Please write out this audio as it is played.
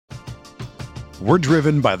We're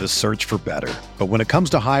driven by the search for better. But when it comes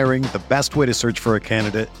to hiring, the best way to search for a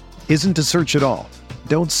candidate isn't to search at all.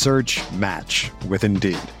 Don't search, match with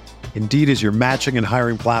Indeed. Indeed is your matching and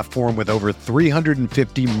hiring platform with over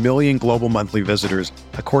 350 million global monthly visitors,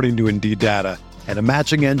 according to Indeed data, and a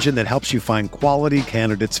matching engine that helps you find quality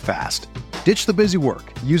candidates fast. Ditch the busy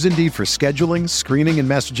work. Use Indeed for scheduling, screening, and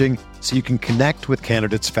messaging so you can connect with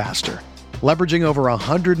candidates faster. Leveraging over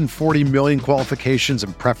 140 million qualifications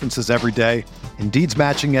and preferences every day, Indeed's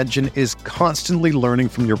matching engine is constantly learning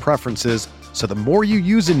from your preferences, so the more you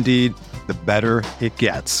use Indeed, the better it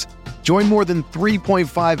gets. Join more than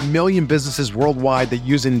 3.5 million businesses worldwide that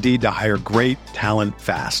use Indeed to hire great talent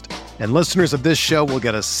fast. And listeners of this show will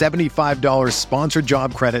get a $75 sponsored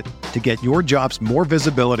job credit to get your jobs more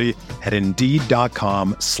visibility at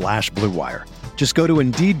Indeed.com/Blue Wire. Just go to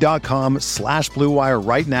Indeed.com/Blue Wire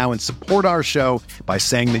right now and support our show by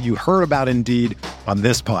saying that you heard about Indeed on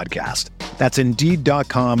this podcast. That's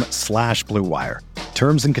Indeed.com/Blue Wire.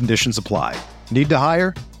 Terms and conditions apply. Need to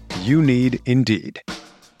hire? You need Indeed.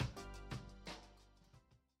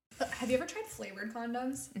 Have you ever tried flavored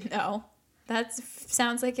condoms? No. That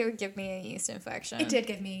sounds like it would give me a yeast infection. It did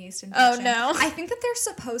give me a yeast infection. Oh, no. I think that they're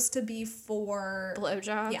supposed to be for...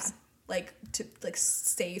 blowjobs? Yeah.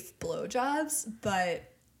 Safe blowjobs, but...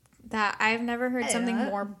 That I've never heard something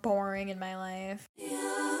more boring in my life.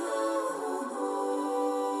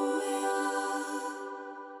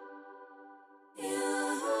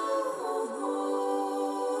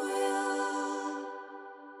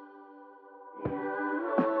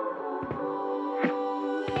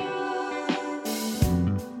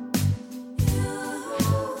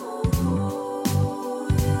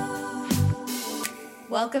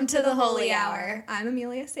 Welcome to the Holy Hour. I'm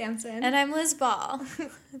Amelia Sampson. And I'm Liz Ball.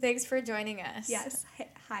 Thanks for joining us. Yes.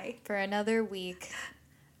 Hi. For another week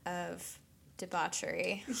of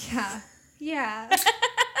debauchery. Yeah.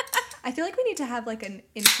 I feel like we need to have like an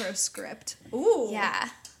intro script. Ooh. Yeah.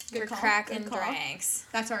 Good for call. cracking Good call. drinks.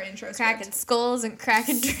 That's our intro Cracking script. skulls and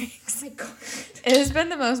cracking drinks. Oh my god. It has been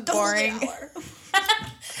the most boring.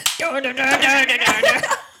 It's our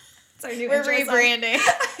new We're intro song. rebranding.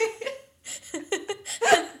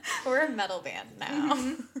 We're a metal band now.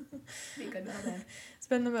 Be a good metal band. It's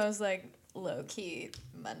been the most low-key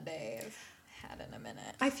Monday I've had in a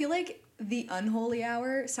minute. I feel like the Unholy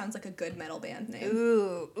Hour sounds like a good metal band name.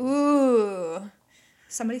 Ooh.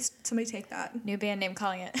 Somebody take that. New band name,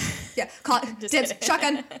 calling it. Yeah, call it. Just Dibs. kidding.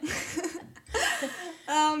 Shotgun.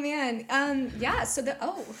 Oh man. Yeah. So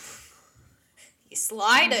He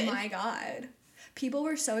slided. Oh my god. People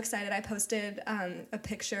were so excited. I posted a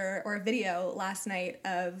picture or a video last night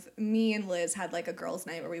of me and Liz had like a girls'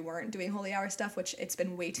 night where we weren't doing Holy Hour stuff, which it's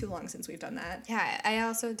been way too long since we've done that. Yeah, I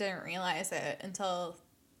also didn't realize it until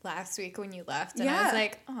last week when you left, and I was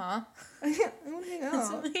like, I want to hang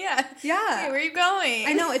out. Yeah. Yeah. Hey, where are you going?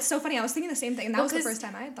 I know, it's so funny. I was thinking the same thing, and that was the first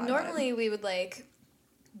time I had thought about it. Normally we would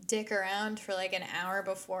dick around for an hour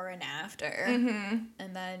before and after,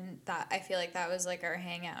 and then I feel like that was our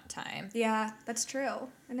hangout time. Yeah, that's true.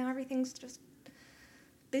 And now everything's just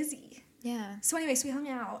busy. Yeah. So anyways, we hung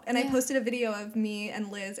out, and I posted a video of me and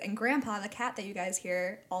Liz and Grandpa, the cat that you guys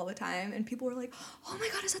hear all the time, and people were like, "Oh my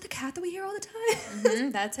god, is that the cat that we hear all the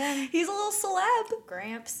time?" That's him. He's a little celeb.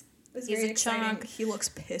 Gramps. He's a exciting. chunk. He looks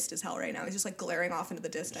pissed as hell right now. He's just glaring off into the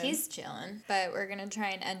distance. He's chilling, but we're gonna try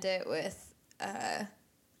and end it with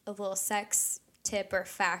a little sex tip or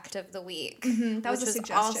fact of the week. That was a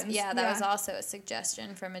suggestion. That was also a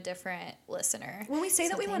suggestion from a different listener. When we say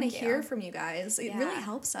that we want to hear from you guys, it really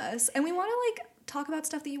helps us. And we want to talk about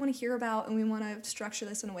stuff that you want to hear about, and we want to structure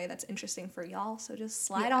this in a way that's interesting for y'all. So just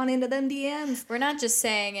slide on into them DMs. We're not just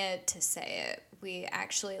saying it to say it. We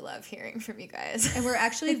actually love hearing from you guys. And we're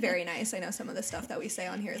actually very nice. I know some of the stuff that we say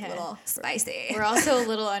on here is a little spicy. We're also a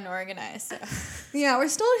little unorganized. So. Yeah, we're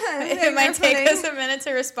still it might take us a minute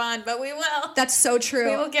to respond, but we will. That's so true.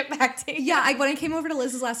 We will get back to you. Yeah, when I came over to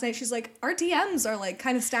Liz's last night, she's like, our DMs are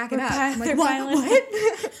kind of stacking up. I'm like, they're what?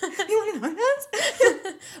 You want to know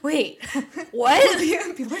us? Wait, what?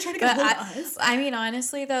 People are trying to get hold of us. I mean,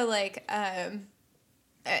 honestly, though,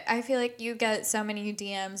 I feel like you get so many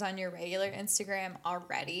DMs on your regular Instagram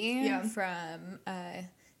already from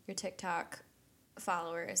your TikTok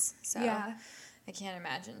followers. So I can't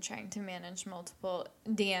imagine trying to manage multiple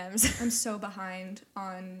DMs. I'm so behind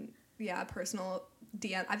on, personal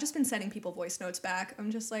DM. I've just been sending people voice notes back. I'm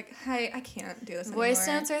just like, hey, I can't do this anymore. Voice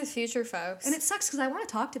notes are the future, folks. And it sucks because I want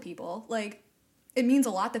to talk to people. It means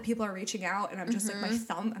a lot that people are reaching out, and I'm just my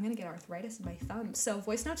thumb, I'm going to get arthritis in my thumb. So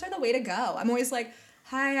voice notes are the way to go. I'm always like,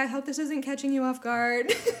 hi, I hope this isn't catching you off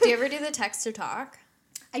guard. Do you ever do the text to talk?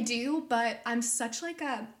 I do, but I'm such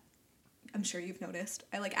I'm sure you've noticed,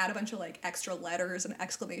 I like add a bunch of like extra letters and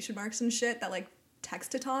exclamation marks and shit that like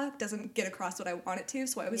text to talk doesn't get across what I want it to.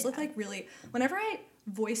 So I always look like really, whenever I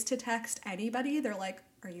voice to text anybody, they're like,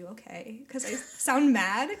 are you okay? Because I sound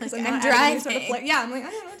mad because like, I'm not driving. sort of like, yeah, I'm like,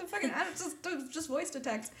 I don't know what the fucking, just voice to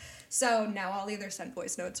text. So now I'll either send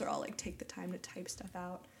voice notes or I'll like take the time to type stuff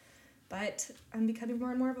out. But I'm becoming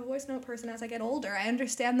more and more of a voice note person as I get older. I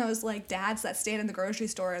understand those like dads that stand in the grocery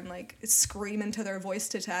store and like scream into their voice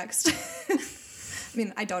to text. I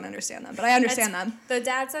mean, I don't understand them, but I understand them. The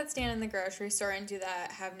dads that stand in the grocery store and do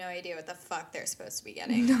that have no idea what the fuck they're supposed to be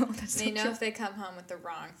getting. No, that's They know if they come home with the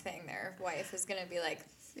wrong thing, their wife is going to be like,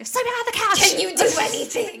 "Sleeping on the couch. Can you do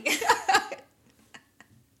anything?"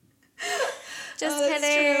 Just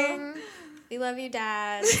kidding. True. We love you,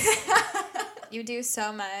 Dad. You do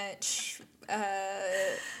so much.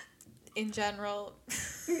 In general.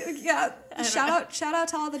 Yeah. Shout out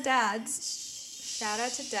to all the dads. Shout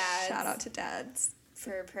out to dads. Shout out to dads.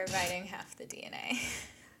 For providing half the DNA.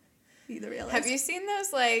 You realize. Have you seen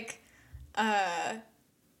those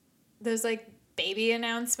baby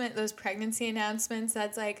announcement, those pregnancy announcements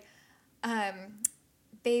that's like,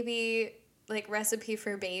 baby, like recipe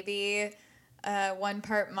for baby, 1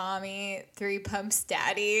 part mommy, 3 pumps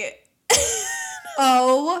daddy.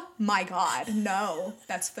 Oh my God. No.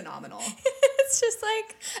 That's phenomenal. It's just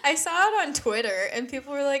like, I saw it on Twitter and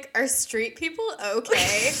people were like, are straight people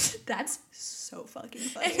okay? That's so fucking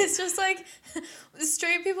funny. And it's just like,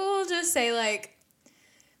 straight people will just say like,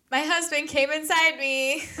 my husband came inside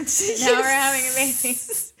me. Now we're having a baby.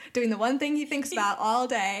 Doing the one thing he thinks about all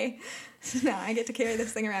day. Now I get to carry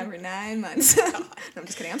this thing around for 9 months. No, I'm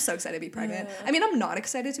just kidding. I'm so excited to be pregnant. I mean, I'm not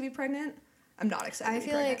excited to be pregnant. I'm not excited to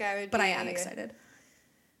be pregnant. I feel like I would be. But I am excited.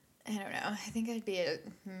 I don't know. I think I'd be a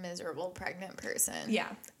miserable pregnant person. Yeah.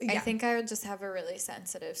 I think I would just have a really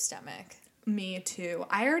sensitive stomach. Me too.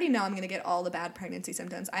 I already know I'm going to get all the bad pregnancy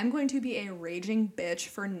symptoms. I'm going to be a raging bitch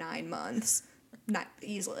for 9 months. Not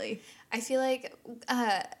easily. I feel like,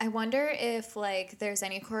 I wonder if, like, there's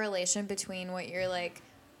any correlation between what your, like,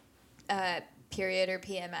 period or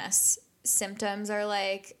PMS symptoms are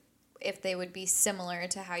like, if they would be similar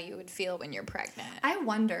to how you would feel when you're pregnant. I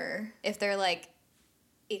wonder. If they're, like,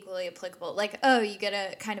 equally applicable. Like, oh, you get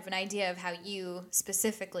a kind of an idea of how you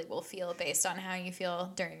specifically will feel based on how you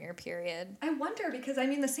feel during your period. I wonder because, I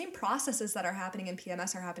mean, the same processes that are happening in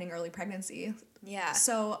PMS are happening early pregnancy. Yeah.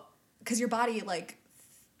 So, because your body, like,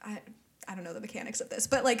 I don't know the mechanics of this,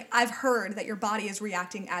 but, like, I've heard that your body is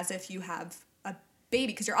reacting as if you have a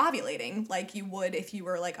baby because you're ovulating like you would if you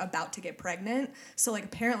were, like, about to get pregnant. So, like,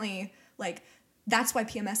 apparently, like, that's why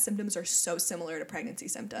PMS symptoms are so similar to pregnancy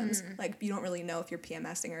symptoms. Mm-hmm. Like, you don't really know if you're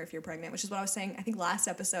PMSing or if you're pregnant, which is what I was saying, I think, last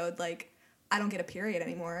episode. Like, I don't get a period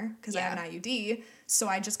anymore because I have an IUD. So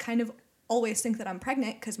I just kind of always think that I'm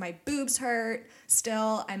pregnant because my boobs hurt.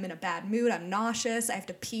 Still, I'm in a bad mood. I'm nauseous. I have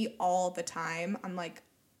to pee all the time. I'm, like,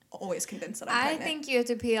 always convinced that I'm pregnant. I think you have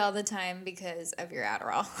to pee all the time because of your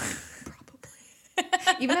Adderall.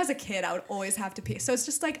 Probably. Even as a kid, I would always have to pee. So it's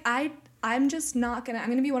just, like, I'm just not gonna. I'm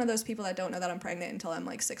gonna be one of those people that don't know that I'm pregnant until I'm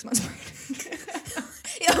like 6 months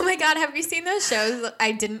pregnant. Oh my God, have you seen those shows?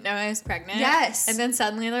 I didn't know I was pregnant. Yes. And then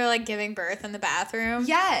suddenly they're like giving birth in the bathroom.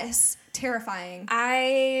 Yes. Terrifying.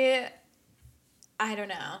 I don't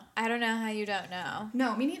know. I don't know how you don't know.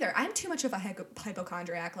 No, me neither. I'm too much of a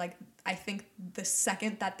hypochondriac. Like, I think the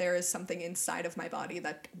second that there is something inside of my body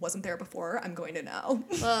that wasn't there before, I'm going to know.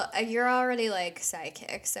 Well, you're already like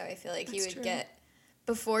psychic, so I feel like That's you would true. get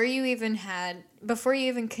before you even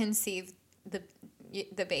conceived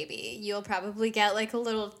the baby, you'll probably get like a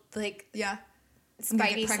little like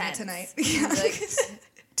spidey sense tonight. Yeah. Like,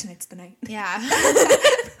 tonight's the night. Yeah.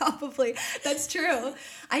 Probably. That's true.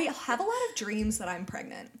 I have a lot of dreams that I'm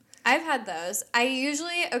pregnant. I've had those.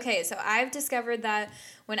 So I've discovered that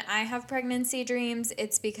when I have pregnancy dreams,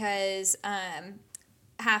 it's because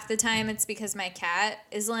half the time it's because my cat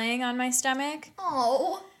is laying on my stomach.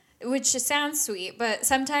 Oh. Which sounds sweet, but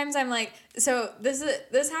sometimes I'm like, so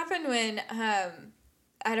this happened when,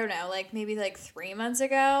 I don't know, like maybe like 3 months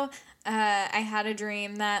ago, I had a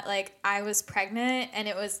dream that like I was pregnant and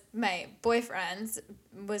it was my boyfriend's,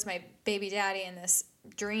 was my baby daddy in this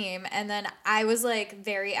dream. And then I was like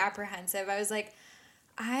very apprehensive. I was like,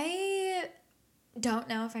 I don't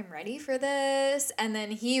know if I'm ready for this. And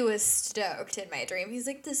then he was stoked in my dream. He's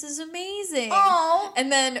like, this is amazing. Oh.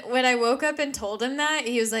 And then when I woke up and told him that,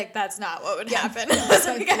 he was like, that's not what would happen. I was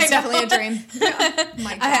like, it's definitely a dream. Yeah.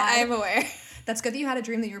 My God. I'm aware. That's good that you had a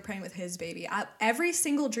dream that you were pregnant with his baby. Every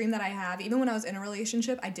single dream that I have, even when I was in a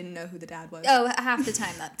relationship, I didn't know who the dad was. Oh, half the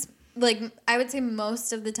time like, I would say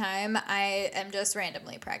most of the time I am just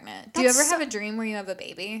randomly pregnant. Do you ever have a dream where you have a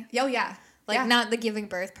baby? Oh, yeah. Like, not the giving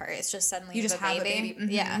birth part. It's just suddenly you just have a baby. Mm-hmm.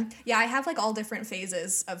 Yeah. Yeah, I have, like, all different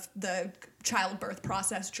phases of the childbirth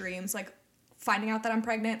process dreams. Like, finding out that I'm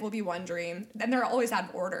pregnant will be one dream. Then they're always out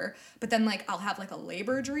of order. But then, like, I'll have, like, a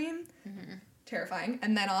labor dream. Mm-hmm. Terrifying.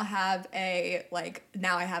 And then I'll have a, like,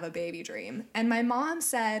 now I have a baby dream. And my mom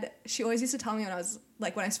said, she always used to tell me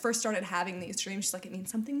when I first started having these dreams, she's like, it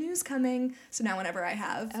means something new's coming. So now whenever I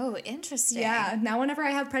have... Oh, interesting. Yeah. Now whenever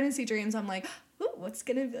I have pregnancy dreams, I'm like, ooh, what's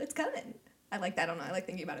coming? I like that. I don't know. I like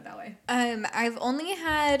thinking about it that way.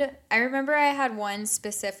 I remember I had one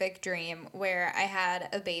specific dream where I had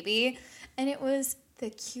a baby, and it was the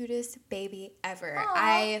cutest baby ever. Aww.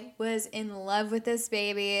 I was in love with this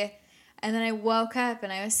baby, and then I woke up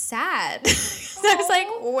and I was sad. I was like,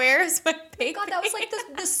 where's my baby? Oh God, that was like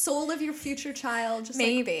the soul of your future child. Just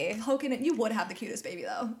maybe. Like poking it. You would have the cutest baby,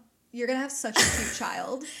 though. You're going to have such a cute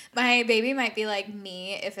child. My baby might be like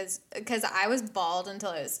me because I was bald until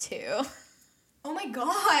I was 2. Oh my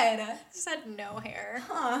God. Just had no hair.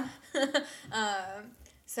 Huh.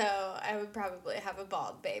 So I would probably have a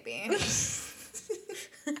bald baby.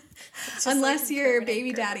 Unless like your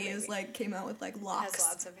baby daddy is like came out with like locks. Has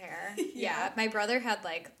lots of hair. Yeah. My brother had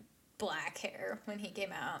like black hair when he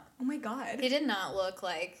came out. Oh my God. He did not look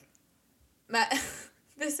like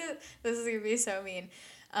this is gonna be so mean.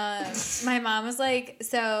 My mom was like,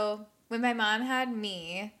 so when my mom had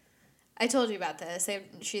me, I told you about this.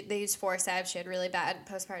 They used forceps. She had really bad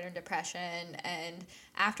postpartum depression. And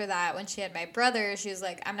after that, when she had my brother, she was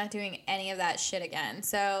like, I'm not doing any of that shit again.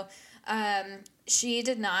 So she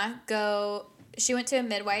did not go. She went to a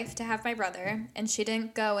midwife to have my brother. And she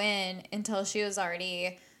didn't go in until she was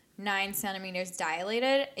already 9 centimeters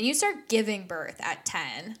dilated. And you start giving birth at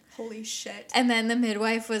 10. Holy shit. And then the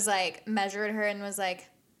midwife was like, measured her and was like,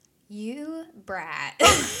 you brat.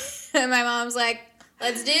 And my mom's like,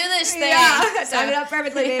 let's do this thing. Yeah, sum it up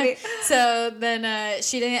perfectly, baby. So then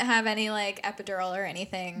she didn't have any, like, epidural or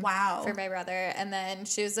anything. Wow. For my brother. And then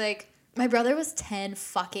she was like, my brother was 10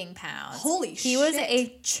 fucking pounds. Holy shit. He was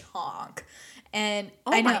a chonk. And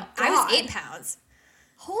oh I know. God. I was 8 pounds.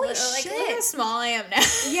 Holy shit. Look how small I am now.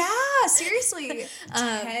 Yeah, seriously.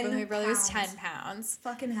 But my brother was 10 pounds.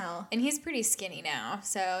 Fucking hell. And he's pretty skinny now.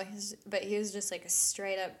 So, he was just like a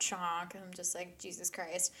straight up chonk. And I'm just like, Jesus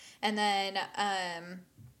Christ. And then,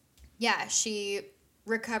 she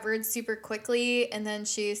recovered super quickly. And then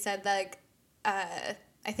she said that, I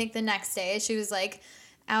think the next day she was like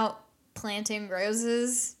out planting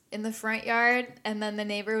roses in the front yard. And then the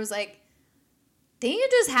neighbor was like, didn't you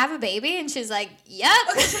just have a baby? And she's like, yep.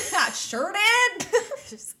 I sure did.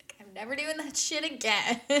 She's like, I'm never doing that shit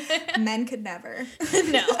again. Men could never.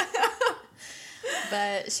 No.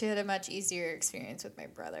 But she had a much easier experience with my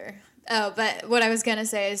brother. Oh, but what I was going to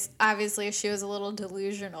say is obviously she was a little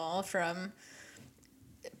delusional from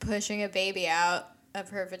pushing a baby out of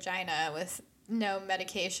her vagina with no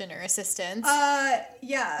medication or assistance.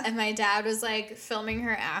 Yeah. And my dad was, like, filming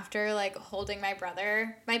her after, like, holding my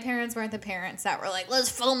brother. My parents weren't the parents that were like, let's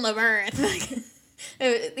film the birth.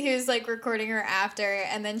 Like, he was, like, recording her after,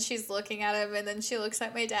 and then she's looking at him, and then she looks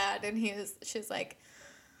at my dad, and she's like,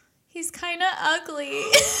 he's kind of ugly.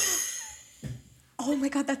 Oh my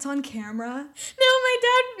God, that's on camera? No, my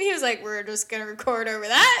dad, he was like, we're just going to record over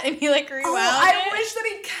that. And he like rewound I wish that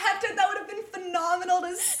he kept it. That would have been phenomenal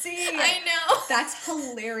to see. I know. That's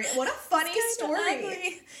hilarious. What a funny story.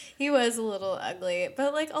 Ugly. He was a little ugly,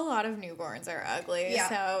 but like a lot of newborns are ugly. Yeah,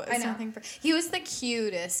 so it's nothing he was the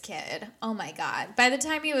cutest kid. Oh my God. By the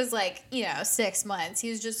time he was like, 6 months,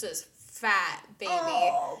 he was just this fat baby.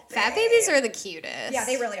 Oh, fat babies are the cutest. Yeah,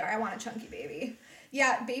 they really are. I want a chunky baby.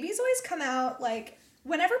 Yeah, babies always come out, like,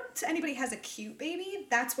 whenever anybody has a cute baby,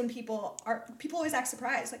 that's when people always act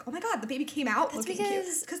surprised. Like, oh my God, the baby came out looking cute.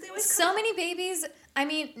 Because they always come out. Many babies, I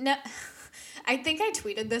mean, no, I think I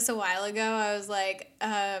tweeted this a while ago. I was like,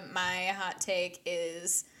 my hot take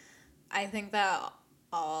is I think that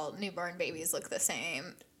all newborn babies look the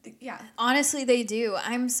same. Yeah. Honestly, they do.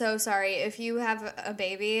 I'm so sorry. If you have a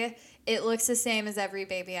baby, it looks the same as every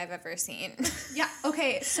baby I've ever seen. Yeah,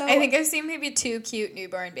 okay, so... I think I've seen maybe 2 cute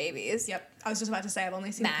newborn babies. Yep, I was just about to say I've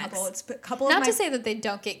only seen Max. a couple. It's a couple Not to say that they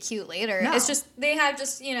don't get cute later. No. It's just, they have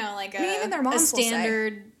just, like even their moms a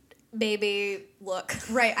standard baby look.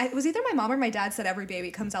 Right. It was either my mom or my dad said every baby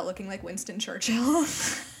comes out looking like Winston Churchill.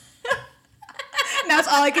 That's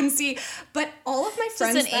all I can see. But all of my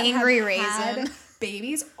friends just an angry raisin. Had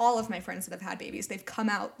babies, all of my friends that have had babies, they've come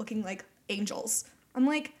out looking like angels. I'm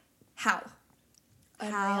like, how?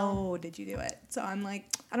 how did you do it? So I'm like,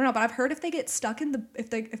 I don't know, but I've heard if they get stuck in if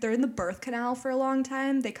they're in the birth canal for a long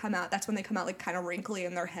time, they come out. That's when they come out like kind of wrinkly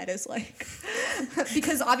and their head is like,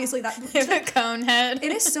 because obviously that they have a cone head.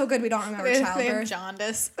 It is so good we don't remember childbirth. They have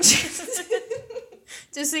jaundice.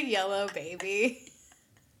 Just a yellow baby.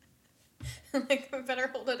 Like, we better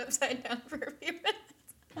hold it upside down for a few minutes.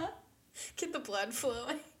 Huh? Get the blood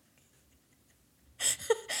flowing.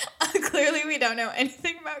 Clearly we don't know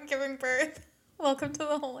anything about giving birth. Welcome to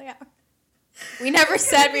the Holy Hour. We never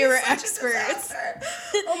said we were experts.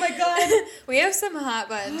 Oh my god. We have some hot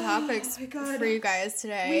button topics for you guys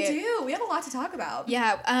today. We do. We have a lot to talk about.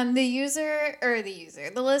 Yeah.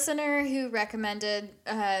 The listener who recommended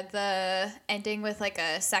the ending with like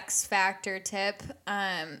a sex factor tip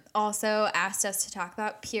also asked us to talk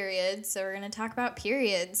about periods. So we're going to talk about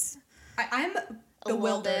periods. I'm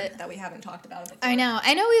bewildered that we haven't talked about it before.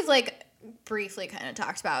 I know we've like briefly kind of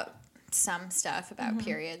talked about some stuff about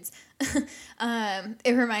periods. It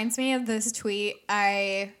reminds me of this tweet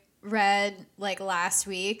I read like last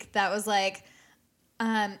week that was like,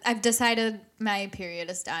 I've decided my period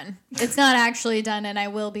is done. It's not actually done and I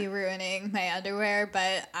will be ruining my underwear,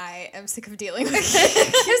 but I am sick of dealing with it.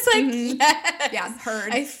 It's like, yes. Yeah,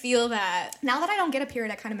 heard. I feel that. Now that I don't get a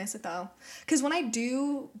period, I kind of miss it though. Because when I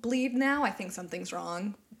do bleed now, I think something's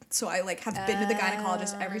wrong. So I like have been to the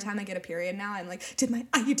gynecologist every time I get a period now. I'm like, did my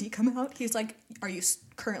IUD come out? He's like, are you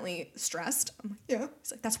currently stressed? I'm like, yeah.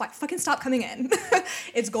 He's like, that's why. Fucking stop coming in.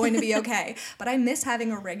 It's going to be okay. But I miss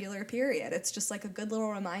having a regular period. It's just like a good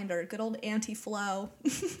little reminder, good old anti-flow.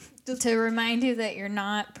 Just to remind you that you're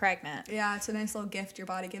not pregnant. Yeah, it's a nice little gift your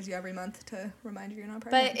body gives you every month to remind you you're not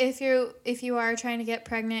pregnant. But if you are trying to get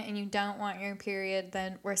pregnant and you don't want your period,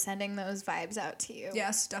 then we're sending those vibes out to you.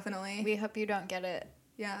 Yes, definitely. We hope you don't get it.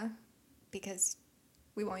 Yeah. Because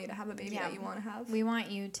we want you to have a baby that you want to have. We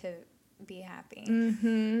want you to be happy.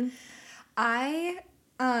 Mm-hmm. I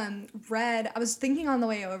was thinking on the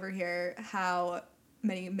way over here how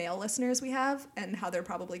many male listeners we have and how they're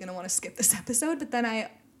probably going to want to skip this episode. But then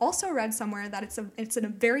I also read somewhere that it's a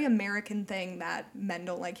very American thing that men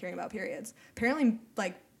don't like hearing about periods. Apparently,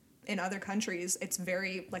 like, in other countries, it's a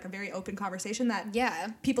very open conversation that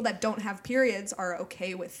people that don't have periods are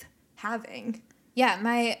okay with having. Yeah,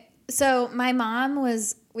 my mom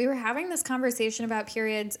we were having this conversation about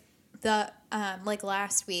periods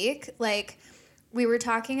last week. Like, we were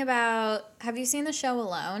talking about, have you seen the show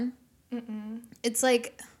Alone? Mm-mm. It's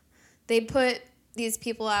like they put these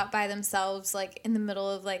people out by themselves, like in the middle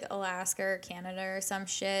of like Alaska or Canada or some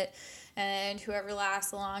shit, and whoever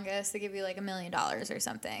lasts the longest, they give you like $1 million or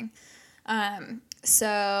something.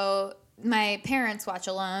 So my parents watch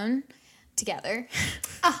Alone together.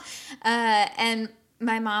 And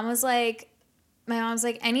my mom was like,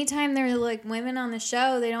 anytime there are like women on the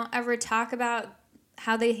show, they don't ever talk about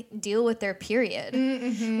how they deal with their period,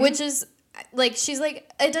 which is like, she's like,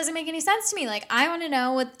 it doesn't make any sense to me. Like, I want to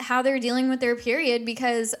know how they're dealing with their period,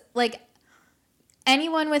 because like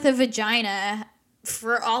anyone with a vagina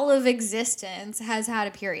for all of existence has had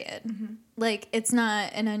a period. Mm-hmm. Like, it's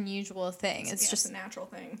not an unusual thing. It's just a natural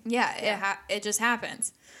thing. Yeah. It just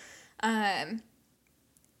happens.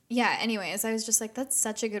 Yeah, anyways, I was just like, that's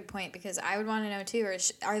such a good point, because I would want to know too. Or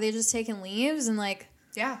are they just taking leaves and like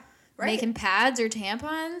making pads or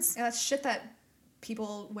tampons? Yeah, that's shit that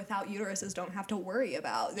people without uteruses don't have to worry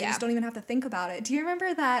about. They just don't even have to think about it. Do you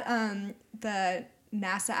remember that the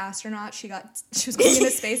NASA astronaut, she was going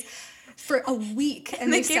into space for a week,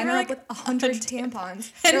 and they sent her up with 100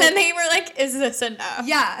 tampons. And then they were like, is this enough?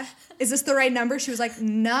 Yeah. Is this the right number? She was like,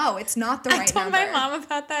 no, it's not the right number. I told my mom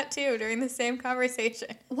about that too during the same conversation.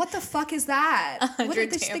 What the fuck is that? What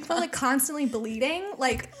did they think they're like constantly bleeding?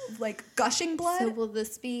 Like gushing blood? So will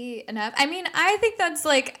this be enough? I mean, I think that's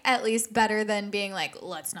like at least better than being like,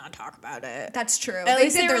 let's not talk about it. That's true. At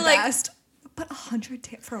least did their like, best. But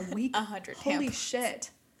 100 for a week? 100 Holy tampons. shit.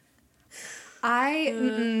 We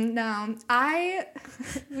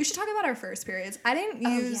should talk about our first periods. I didn't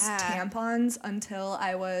use tampons until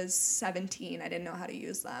I was 17. I didn't know how to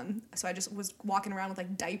use them. So I just was walking around with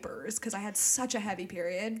like diapers because I had such a heavy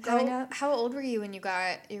period growing up. How old were you when you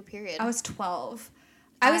got your period? I was 12.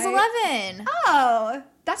 I was 11. Oh,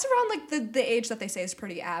 that's around like the age that they say is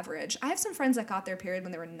pretty average. I have some friends that got their period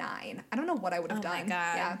when they were 9. I don't know what I would have done. Oh my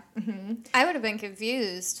God. Yeah. Mm-hmm. I would have been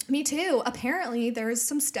confused. Me too. Apparently, there's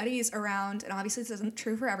some studies around, and obviously this isn't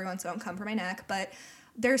true for everyone, so don't come for my neck, but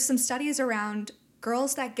there's some studies around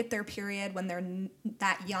girls that get their period when they're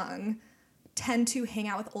that young tend to hang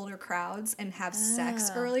out with older crowds and have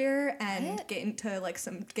sex earlier and get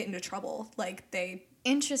into trouble. Like they...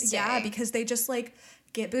 Interesting. Yeah, because they just like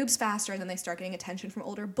get boobs faster, and then they start getting attention from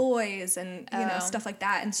older boys and, you know, stuff like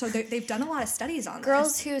that. And so they've done a lot of studies on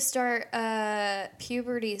Girls this. who start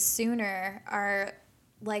puberty sooner are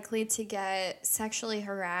likely to get sexually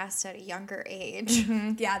harassed at a younger age.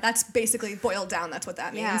 Mm-hmm. Yeah, that's basically boiled down. That's what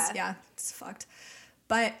that means. Yeah, it's fucked.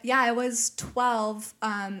 But yeah, I was 12.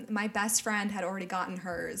 My best friend had already gotten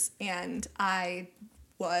hers, and I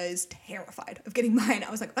was terrified of getting mine.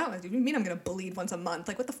 I was like, oh, do you mean I'm going to bleed once a month?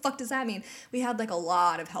 Like, what the fuck does that mean? We had like a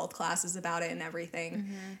lot of health classes about it and everything.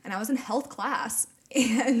 Mm-hmm. And I was in health class,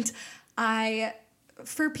 and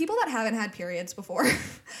for people that haven't had periods before,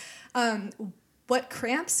 what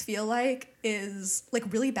cramps feel like is, like,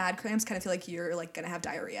 really bad cramps kind of feel like you're, like, going to have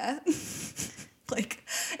diarrhea. Like,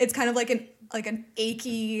 it's kind of like an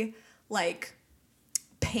achy, like,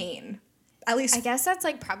 pain. At least, I guess that's,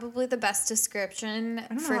 like, probably the best description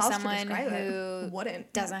for someone who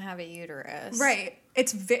doesn't have a uterus. Right.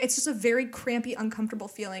 It's just a very crampy, uncomfortable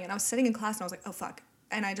feeling. And I was sitting in class and I was like, oh, fuck.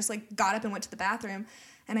 And I just, like, got up and went to the bathroom.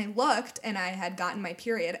 And I looked and I had gotten my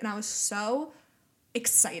period. And I was so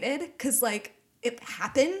excited because, like, it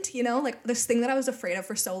happened, you know? Like, this thing that I was afraid of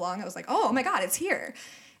for so long, I was like, oh my God, it's here.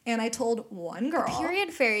 And I told one girl. The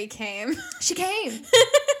period fairy came. She came.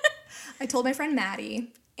 I told my friend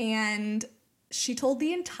Maddie. And she told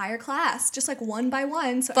the entire class, just like one by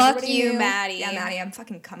one. So fuck you, knew. Maddie. Yeah, Maddie, I'm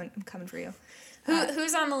fucking coming. I'm coming for you.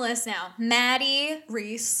 Who's on the list now? Maddie,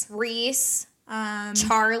 Reese,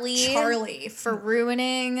 Charlie for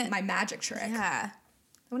ruining my magic trick. Yeah,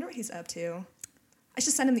 I wonder what he's up to. I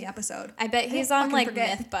should send him the episode. I bet he's on like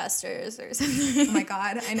Mythbusters or something. Oh my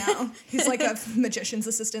God, I know. He's like a magician's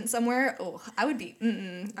assistant somewhere. Oh, I would be.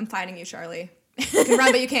 I'm finding you, Charlie. You can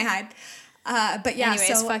run, but you can't hide. But yeah,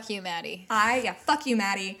 anyways, so fuck you, Maddie. Fuck you,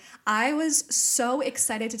 Maddie. I was so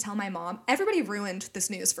excited to tell my mom. Everybody ruined this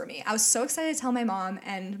news for me. I was so excited to tell my mom,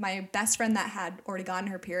 and my best friend that had already gotten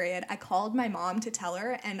her period, I called my mom to tell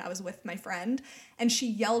her, and I was with my friend, and she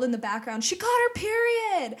yelled in the background, she got her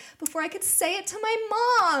period, before I could say it to my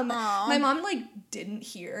mom. Aww. My mom, like, didn't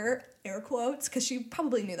hear, air quotes, because she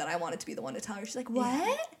probably knew that I wanted to be the one to tell her. She's like, what?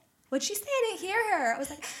 Yeah. What'd she say? I didn't hear her. I was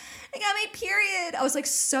like, I got my period. I was like,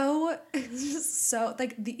 so,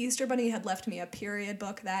 like, the Easter Bunny had left me a period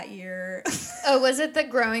book that year. Oh, was it the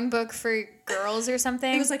growing book for girls or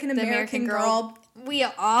something? It was like an American Girl. We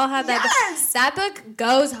all had that. Yes! That book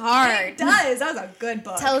goes hard. It does. That was a good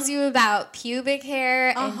book. Tells you about pubic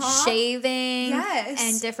hair and shaving. Yes.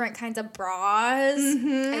 And different kinds of bras.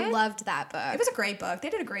 Mm-hmm. I loved that book. It was a great book. They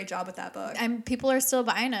did a great job with that book. And people are still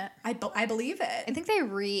buying it. I believe it. I think they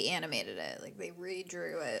reanimated it. Like, they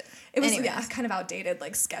redrew it. It was, kind of outdated,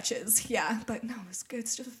 like, sketches. Yeah, but no, it was good.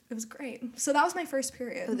 It was great. So that was my first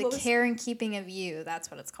period. Oh, the care and keeping of you.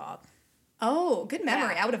 That's what it's called. Oh, good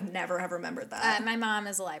memory. Yeah. I would have never have remembered that. My mom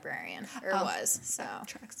is a librarian, or was, so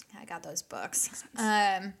tracks. I got those books.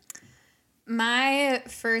 My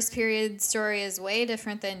first period story is way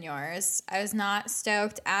different than yours. I was not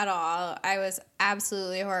stoked at all. I was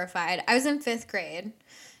absolutely horrified. I was in 5th grade,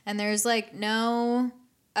 and there's, like, no,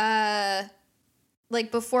 like,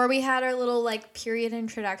 before we had our little, like, period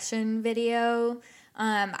introduction video,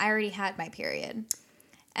 I already had my period.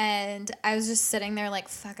 And I was just sitting there like,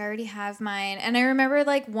 fuck, I already have mine. And I remember,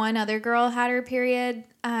 like, one other girl had her period,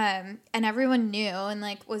 and everyone knew and,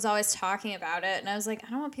 like, was always talking about it. And I was like, I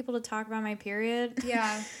don't want people to talk about my period.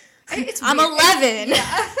 Yeah. I'm 11.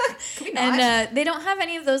 Yeah. Can we not? And they don't have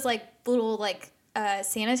any of those, like, little, like,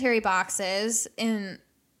 sanitary boxes in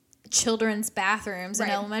children's bathrooms in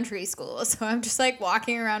elementary school. So I'm just, like,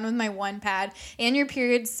 walking around with my one pad. And your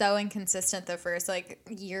period's so inconsistent the first, like,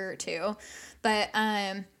 year or two. But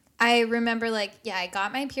I remember, like, yeah, I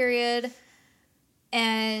got my period,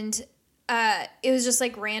 and it was just,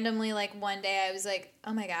 like, randomly, like, one day I was like,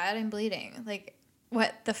 oh, my God, I'm bleeding. Like,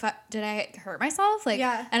 what the fuck? Did I hurt myself? Like,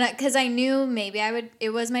 yeah. And because I knew maybe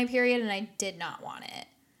it was my period, and I did not want it.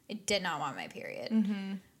 I did not want my period.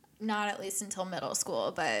 Mm-hmm. Not at least until middle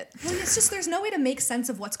school, but... Well, it's just, there's no way to make sense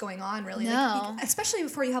of what's going on, really. No. Like, especially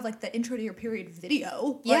before you have, like, the intro to your period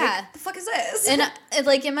video. Yeah. Like, the fuck is this? And,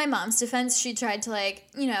 like, in my mom's defense, she tried to, like,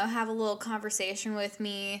 you know, have a little conversation with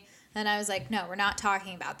me, and I was like, no, we're not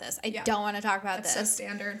talking about this. I don't want to talk about this. That's so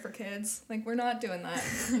standard for kids. Like, we're not doing that.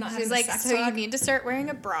 We're not She's like, so you need to start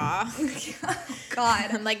wearing a bra. Oh,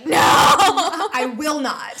 God. I'm like, no! I will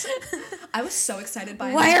not. I was so excited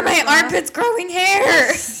by it. Why are my armpits growing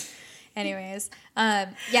hair? Anyways,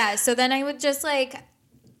 yeah, so then I would just, like,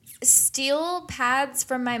 steal pads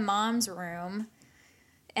from my mom's room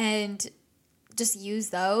and just use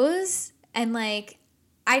those. And, like,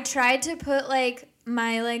 I tried to put, like,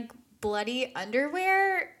 my, like, bloody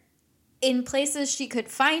underwear in places she could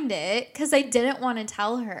find it because I didn't want to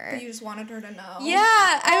tell her. But you just wanted her to know. Yeah.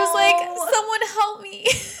 I was like, someone help me.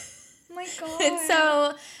 Oh my God.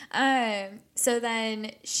 And so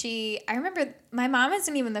then I remember my mom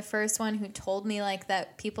isn't even the first one who told me like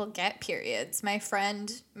that people get periods. My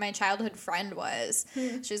childhood friend was.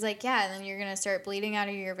 She was like, yeah, and then you're going to start bleeding out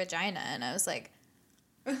of your vagina. And I was like,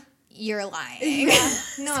 you're lying. Yeah.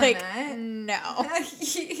 No, I'm like, not. no,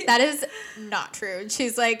 that is not true. And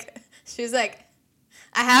she's like,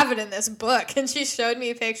 I have it in this book. And she showed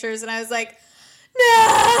me pictures and I was like, no.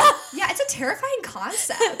 Yeah, it's a terrifying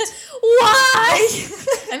concept. Why?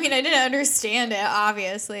 I mean, I didn't understand it,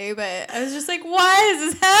 obviously, but I was just like, why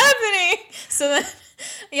is this happening? So then,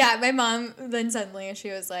 yeah, my mom, then suddenly she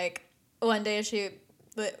was like, one day she,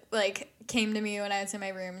 like, came to me when I was in my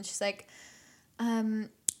room, and she's like,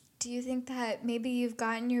 do you think that maybe you've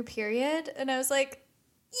gotten your period? And I was like,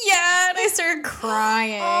 yeah, and I started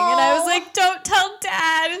crying, and I was like, don't tell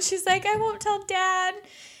Dad, and she's like, I won't tell Dad.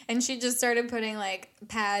 And she just started putting, like,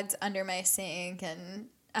 pads under my sink and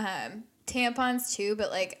tampons, too.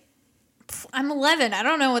 But, like, I'm 11. I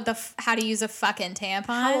don't know how to use a fucking tampon.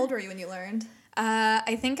 How old were you when you learned?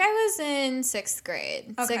 I think I was in 6th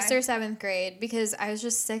grade. Okay. 6th or 7th grade. Because I was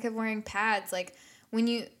just sick of wearing pads. Like, when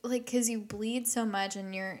you, like, because you bleed so much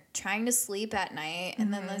and you're trying to sleep at night.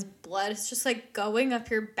 And then this blood is just, like, going up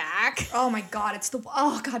your back. Oh, my God. Pads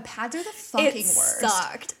are the fucking worst. It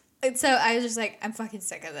sucked. And so I was just like, I'm fucking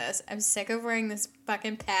sick of this. I'm sick of wearing this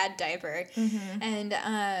fucking pad diaper. And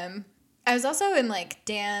I was also in, like,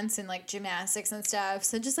 dance and, like, gymnastics and stuff.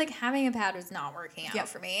 So just, like, having a pad was not working out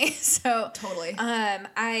for me. So totally.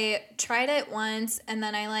 I tried it once, and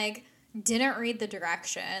then I, like, didn't read the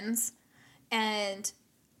directions. And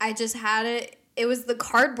I just had it. It was the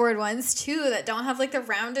cardboard ones, too, that don't have, like, the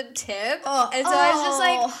rounded tip. And so I was just,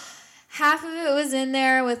 like, half of it was in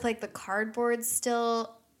there with, like, the cardboard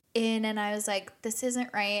still in, and I was like, this isn't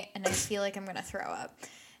right, and I feel like I'm gonna throw up.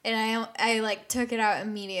 And I like took it out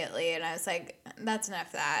immediately, and I was like, that's enough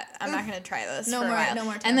of that. I'm not gonna try this for a while. No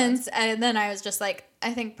more. And then I was just like,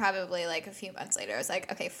 I think probably like a few months later, I was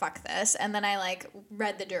like, okay, fuck this. And then I like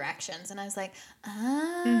read the directions, and I was like,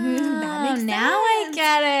 oh, that makes now sense. I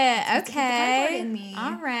get it. Okay, in me.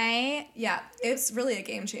 all right. Yeah, it's really a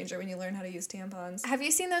game changer when you learn how to use tampons. Have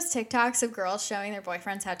you seen those TikToks of girls showing their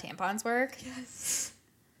boyfriends how tampons work? Yes.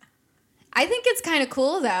 I think it's kind of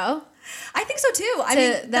cool, though. I think so, too. I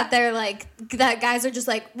mean, that they're like, that guys are just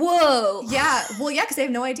like, whoa. Yeah. Well, yeah, because they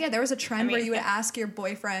have no idea. There was a trend where you would ask your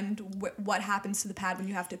boyfriend what happens to the pad when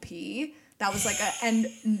you have to pee. That was like and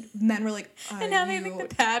men were like, and how they think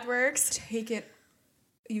the pad works.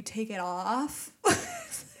 You take it off.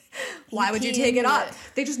 Why would you take it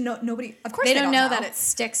off? They just know, nobody, of course they don't know that it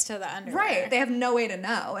sticks to the underwear. Right. They have no way to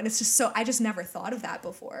know. And it's just I just never thought of that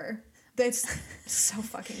before. It's so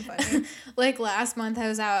fucking funny. Like last month I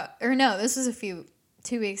was out, or no, this was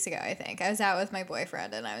 2 weeks ago, I think. I was out with my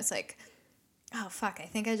boyfriend, and I was like, oh, fuck, I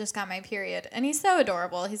think I just got my period. And he's so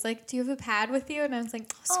adorable. He's like, do you have a pad with you? And I was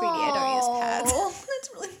like, oh, sweetie, I don't use pads. Oh, that's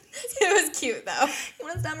really nice. It was cute, though. You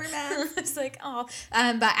want a summer pad? I was like, oh.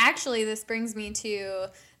 But actually, this brings me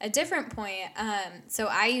to a different point. So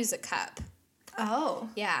I use a cup. Oh.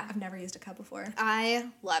 Yeah. I've never used a cup before. I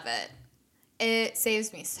love it. It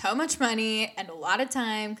saves me so much money and a lot of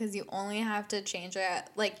time because you only have to change it.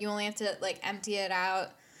 Like, you only have to, like, empty it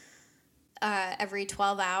out every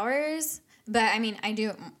 12 hours. But, I mean,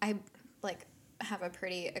 I like, have a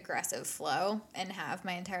pretty aggressive flow and have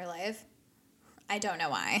my entire life. I don't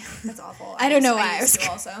know why. That's awful. I don't know why I was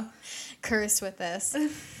also cursed with this.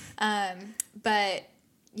 But,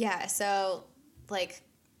 yeah, so, like,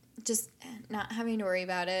 just not having to worry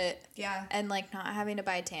about it. Yeah. And, like, not having to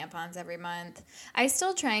buy tampons every month. I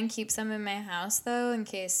still try and keep some in my house, though, in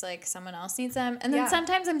case, like, someone else needs them. And then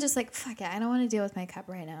sometimes I'm just like, fuck it, I don't want to deal with my cup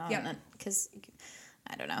right now. Yeah. Because,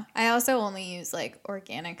 I don't know. I also only use, like,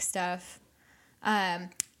 organic stuff. Did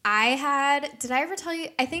I ever tell you,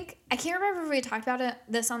 I can't remember if we talked about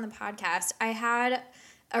this on the podcast. I had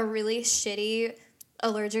a really shitty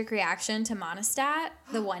allergic reaction to Monistat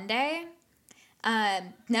the one day.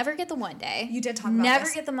 Never get the one day. You did talk about Never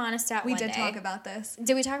this. get the Monistat one day. We did talk about this.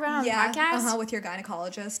 Did we talk about it on the podcast? with your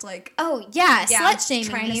gynecologist, like. Oh, yeah, slut shaming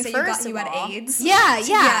trying me, to say first you of had all. AIDS.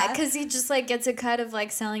 Yeah, because he just, like, gets a cut of,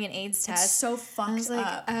 like, selling an AIDS test. It's so fucked I was like,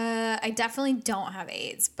 up. I definitely don't have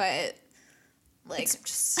AIDS, but, like. It's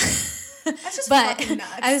just, that's just but fucking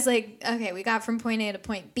nuts. I was like, okay, we got from point A to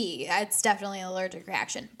point B. It's definitely an allergic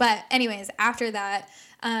reaction. But anyways, after that,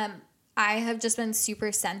 I have just been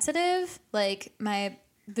super sensitive. Like, my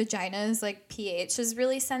vagina's, like, pH is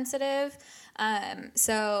really sensitive.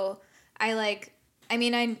 So I I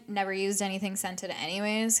mean, I never used anything scented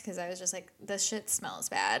anyways because I was just like, this shit smells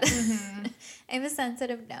bad. Mm-hmm. I have a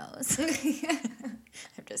sensitive nose.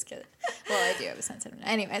 I'm just kidding. Well, I do have a sensitive nose.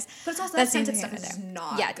 Anyways. But it's also that scented stuff is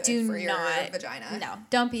not good for your vagina. No,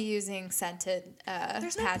 don't be using scented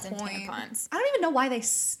pads and tampons. I don't even know why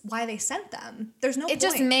they scent them. There's no point. It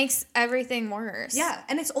just makes everything worse. Yeah,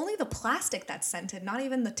 and it's only the plastic that's scented, not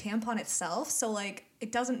even the tampon itself. So, like,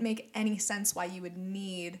 it doesn't make any sense why you would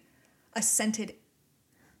need a scented,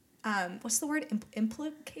 what's the word?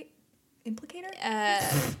 Implicator?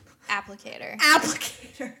 Applicator.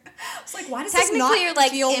 Applicator. I was like, why does this not you're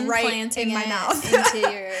like feel right implanting in my mouth into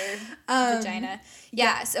your vagina?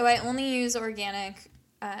 Yeah, so I only use organic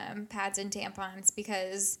pads and tampons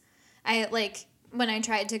because I like when I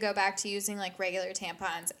tried to go back to using like regular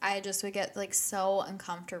tampons, I just would get like so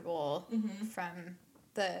uncomfortable from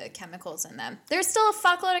the chemicals in them. There's still a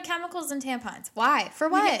fuckload of chemicals in tampons. Why? For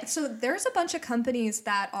what? Yeah, so there's a bunch of companies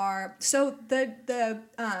that are the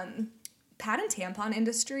pad and tampon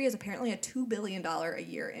industry is apparently a $2 billion a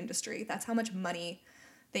year industry. That's how much money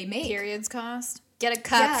they make. Periods cost. Get a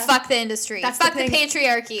cup. Yeah. Fuck the industry. Fuck the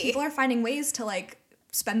patriarchy. People are finding ways to like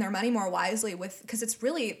spend their money more wisely because it's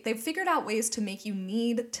really, they've figured out ways to make you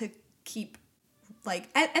need to keep like,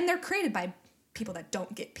 and they're created by people that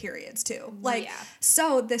don't get periods too. Like,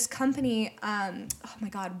 so this company, oh my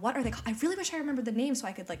God, what are they called? I really wish I remembered the name so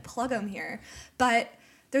I could like plug them here. But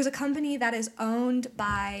there's a company that is owned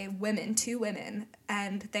by women, 2 women,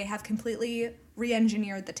 and they have completely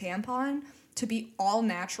re-engineered the tampon to be all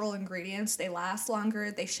natural ingredients. They last longer.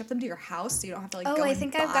 They ship them to your house, so you don't have to like go and buy. Oh, I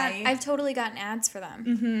think I've totally gotten ads for them.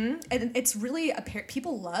 Mm-hmm. And it's really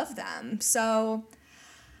people love them. So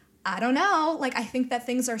I don't know. Like, I think that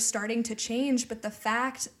things are starting to change, but the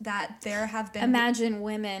fact that there have been... Imagine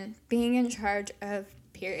women being in charge of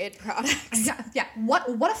period products. Yeah. What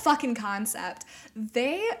a fucking concept.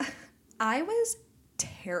 I was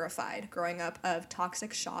terrified growing up of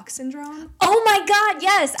toxic shock syndrome. Oh my God,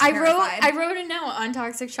 yes. Terrified. I wrote a note on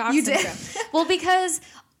toxic shock syndrome. You did? Well, because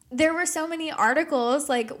there were so many articles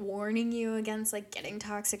like warning you against like getting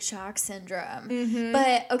toxic shock syndrome. Mm-hmm.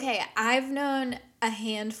 But okay, I've known a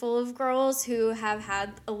handful of girls who have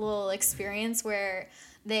had a little experience where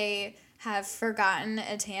they have forgotten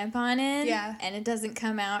a tampon in and it doesn't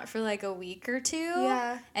come out for like a week or 2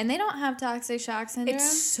 and they don't have toxic shock syndrome.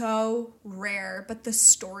 It's so rare, but the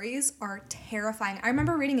stories are terrifying. I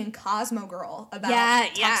remember reading in Cosmo Girl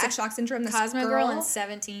about toxic shock syndrome. This Cosmo Girl in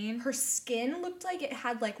 17. Her skin looked like it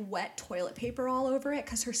had like wet toilet paper all over it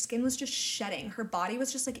because her skin was just shedding. Her body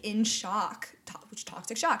was just like in shock, which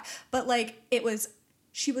toxic shock, but like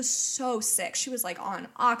she was so sick. She was like on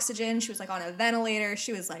oxygen. She was like on a ventilator.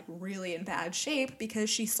 She was like really in bad shape because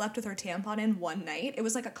she slept with her tampon in one night. It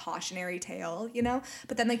was like a cautionary tale, you know?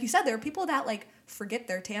 But then, like you said, there are people that like forget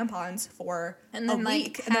their tampons for a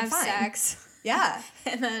week and have sex. Yeah.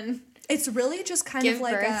 And then it's really just kind of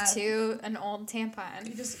like give birth to an old tampon.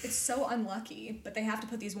 It's so unlucky, but they have to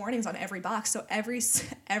put these warnings on every box. So every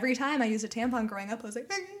time I used a tampon growing up, I was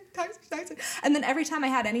like, toxic. And then every time I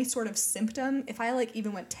had any sort of symptom, if I like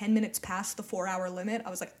even went 10 minutes past the 4-hour limit, I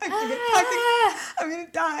was like, I'm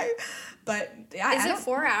gonna die. But yeah, is it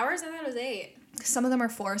 4 hours? I thought it was 8. Some of them are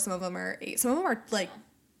 4, some of them are 8. Some of them are like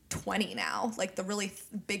 20 now, like the really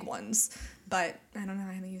big ones. But I don't know,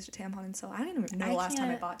 I haven't used a tampon in so I don't even know the last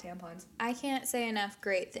time I bought tampons. I can't say enough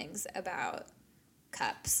great things about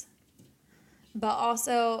cups. But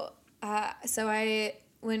also,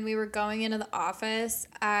 when we were going into the office,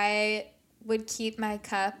 I would keep my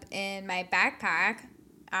cup in my backpack,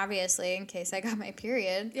 obviously, in case I got my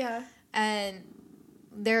period. Yeah. And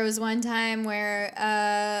there was one time where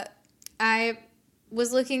I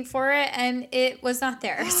was looking for it, and it was not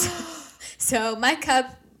there. So my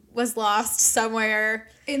cup was lost somewhere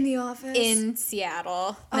in the office in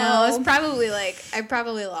Seattle. No, it was probably like I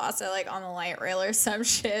probably lost it like on the light rail or some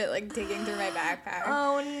shit, like digging through my backpack.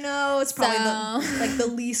 Oh no, it's probably the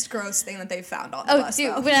least gross thing that they found on the bus.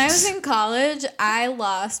 Dude, when I was in college, I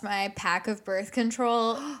lost my pack of birth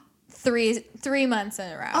control 3 months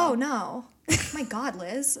in a row. Oh no. My God,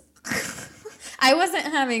 Liz. I wasn't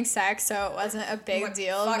having sex, so it wasn't a big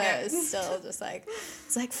deal, but it was still just like,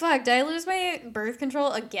 it's like, fuck, did I lose my birth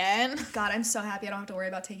control again? God, I'm so happy I don't have to worry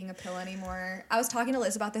about taking a pill anymore. I was talking to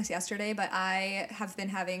Liz about this yesterday, but I have been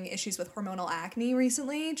having issues with hormonal acne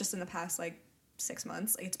recently, just in the past, 6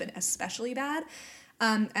 months. It's been especially bad.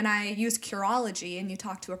 And I use Curology, and you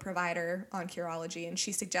talk to a provider on Curology, and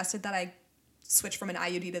she suggested that I switch from an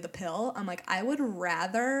IUD to the pill. I'm like, I would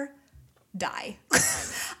rather die.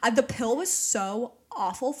 The pill was so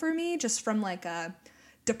awful for me, just from a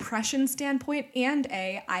depression standpoint, and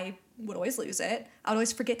I would always lose it. I would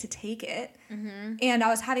always forget to take it. Mm-hmm. And I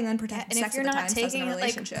was having unprotected sex at the time. And if you're not taking it,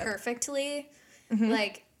 like, perfectly,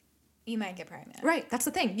 like, you might get pregnant. Right. That's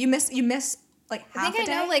the thing. You miss like half a day. I think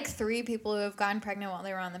I know like 3 people who have gotten pregnant while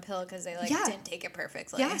they were on the pill because they didn't take it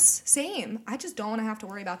perfectly. Yes, same. I just don't want to have to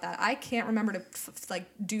worry about that. I can't remember to like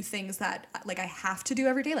do things that like I have to do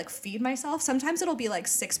every day, like feed myself. Sometimes it'll be like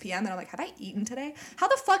 6 p.m. and I'm like, have I eaten today? How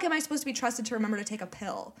the fuck am I supposed to be trusted to remember to take a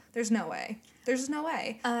pill? There's no way. There's just no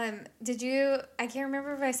way. Did you? I can't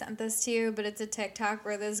remember if I sent this to you, but it's a TikTok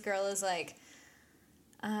where this girl is like,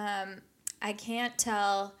 I can't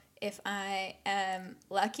tell if I am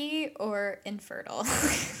lucky or infertile.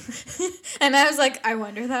 And I was like, I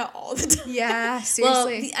wonder that all the time. Yeah,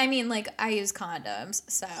 seriously. Well, I mean, like, I use condoms,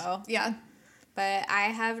 so. Yeah. But I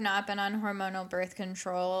have not been on hormonal birth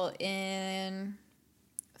control in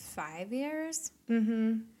 5 years.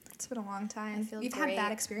 Mm-hmm. It's been a long time. I feel You've great. had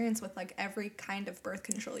bad experience with, like, every kind of birth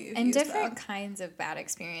control you've and used, different kinds of bad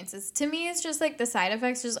experiences. To me, it's just, like, the side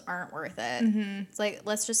effects just aren't worth it. Mm-hmm. It's like,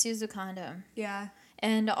 let's just use a condom. Yeah.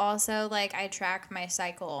 And also, like, I track my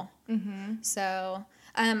cycle. Mm-hmm. So,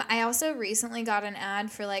 I also recently got an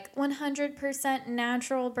ad for, like, 100%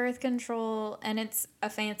 natural birth control, and it's a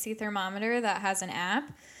fancy thermometer that has an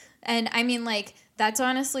app. And, I mean, like, that's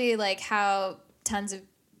honestly, like, how tons of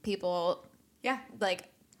people, like,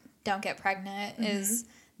 don't get pregnant, is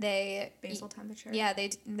they... Basal temperature. Yeah,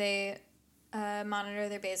 they monitor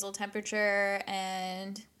their basal temperature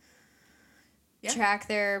and... Yeah. Track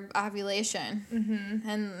their ovulation. Mm-hmm.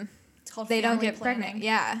 And it's called they don't get pregnant.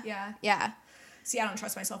 Yeah. Yeah. Yeah. See, I don't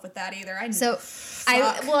trust myself with that either. I was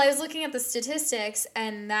looking at the statistics,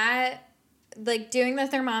 and that, like, doing the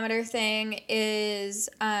thermometer thing is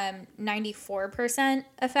 94%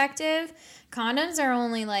 effective. Condoms are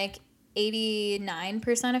only, like,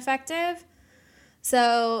 89% effective.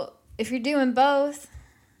 So if you're doing both,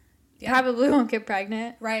 you probably won't get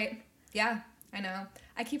pregnant. Right. Yeah, I know.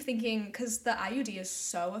 I keep thinking, because the IUD is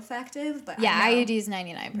so effective, but IUD is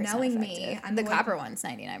 99% knowing effective. Me, the copper one's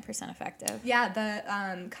 99% effective. Yeah, the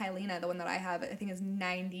Kyleena, the one that I have, I think is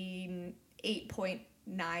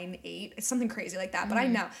 98.98. It's something crazy like that, but I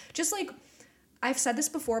know. Just like, I've said this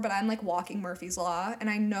before, but I'm like walking Murphy's Law, and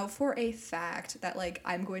I know for a fact that like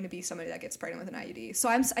I'm going to be somebody that gets pregnant with an IUD. So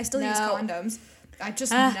I still use condoms. I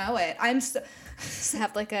just know it. Just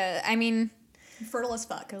have like fertile as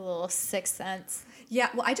fuck. A little sixth sense. Yeah,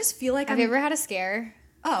 well, I just feel like Have you ever had a scare?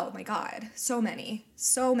 Oh my God, so many.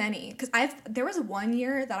 Because there was one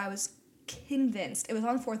year that I was convinced, it was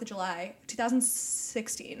on 4th of July,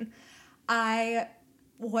 2016. I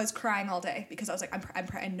was crying all day because I was like,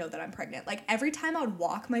 I know that I'm pregnant. Like every time I would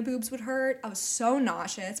walk, my boobs would hurt. I was so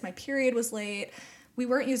nauseous. My period was late. We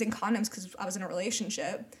weren't using condoms because I was in a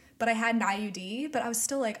relationship, but I had an IUD, but I was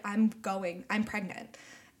still like, I'm pregnant.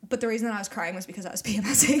 But the reason that I was crying was because I was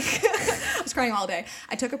PMSing. I was crying all day.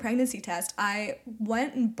 I took a pregnancy test. I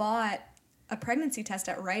went and bought a pregnancy test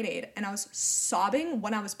at Rite Aid, and I was sobbing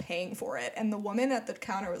when I was paying for it. And the woman at the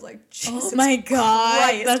counter was like, Jesus oh my God,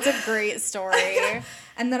 Christ. That's a great story.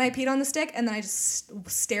 And then I peed on the stick, and then I just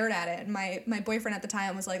stared at it. And my boyfriend at the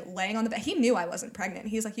time was like laying on the bed. He knew I wasn't pregnant.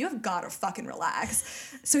 He's like, you have got to fucking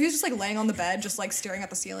relax. So he was just like laying on the bed, just like staring at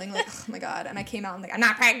the ceiling, like, oh my God. And I came out and like, I'm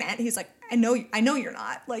not pregnant. He's like, I know you're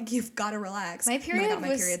not. Like, you've got to relax. My period and I got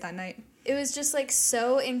my period that night. It was just like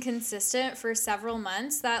so inconsistent for several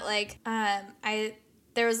months that like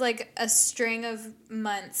there was like a string of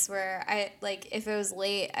months where I like if it was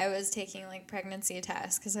late I was taking like pregnancy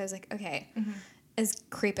tests because I was like, okay, it's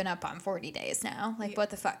creeping up on 40 days now. Like, what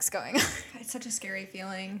the fuck's going on? It's such a scary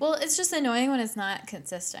feeling. Well, it's just annoying when it's not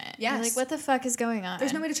consistent. Yes. You're like, what the fuck is going on?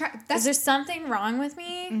 There's no way to track. Is there something wrong with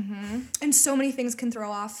me? Mm-hmm. And so many things can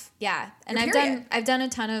throw off. Yeah, and I've done a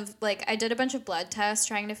ton of like I did a bunch of blood tests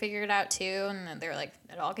trying to figure it out too, and they were like,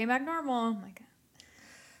 it all came back normal. I'm like,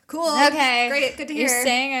 cool. Okay, great, good to hear. You're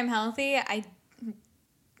saying I'm healthy. I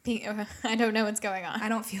don't know what's going on. I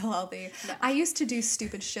don't feel healthy. No. I used to do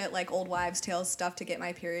stupid shit like old wives' tales stuff to get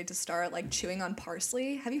my period to start, like chewing on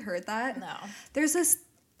parsley. Have you heard that? No. There's this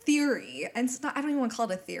theory, and it's not, I don't even want to call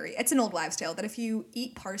it a theory. It's an old wives' tale that if you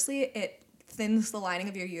eat parsley, it thins the lining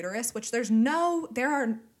of your uterus, which there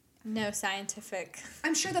are no scientific.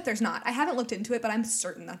 I'm sure that there's not. I haven't looked into it, but I'm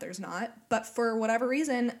certain that there's not. But for whatever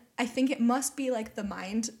reason, I think it must be like the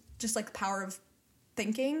mind, just like the power of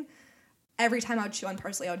thinking. Every time I would chew on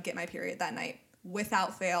parsley, I would get my period that night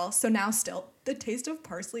without fail. So now still, the taste of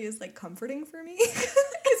parsley is like comforting for me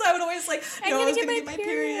because I would always like, I was going to get my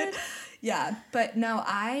period. Yeah, but no,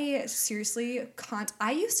 I seriously can't.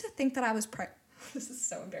 I used to think that I was pregnant. This is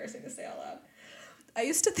so embarrassing to say out loud. I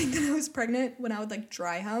used to think that I was pregnant when I would like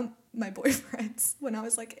dry hump my boyfriends when I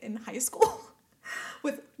was like in high school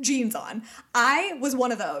with jeans on. I was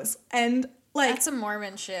one of those. And like, that's some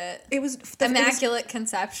Mormon shit. It was immaculate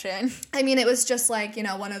conception. I mean, it was just like, you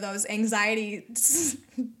know, one of those anxiety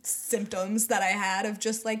symptoms that I had of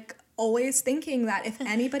just like always thinking that if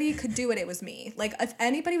anybody could do it, it was me. Like, if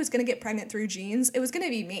anybody was going to get pregnant through jeans, it was going to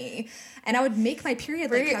be me. And I would make my period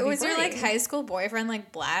like was your like high school boyfriend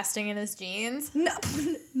like blasting in his jeans?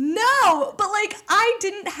 No, but like I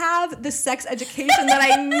didn't have the sex education that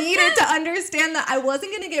I needed to understand that I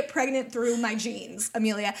wasn't going to get pregnant through my jeans,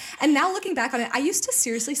 Amelia. And now looking back on it, I used to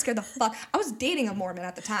seriously scare the fuck. I was dating a Mormon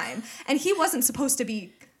at the time, and he wasn't supposed to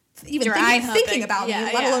be even thinking about me,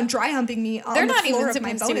 let alone dry humping me on the floor of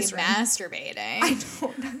my bonus room. They're not even supposed to be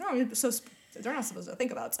masturbating. They're not supposed to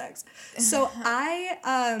think about sex. So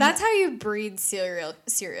that's how you breed serial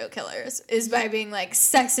killers, is by being like,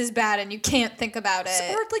 sex is bad and you can't think about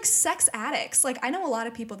it. Or like sex addicts. Like, I know a lot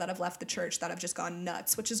of people that have left the church that have just gone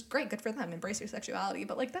nuts, which is great, good for them, embrace your sexuality,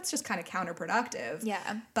 but like that's just kind of counterproductive.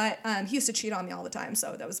 Yeah. But he used to cheat on me all the time,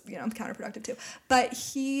 so that was, you know, counterproductive too. But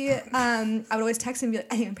he I would always text him and be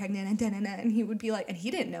like, I am pregnant, and he would be like, and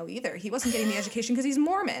he didn't know either. He wasn't getting the education because he's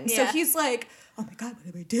Mormon. Yeah. So he's like, oh my God, what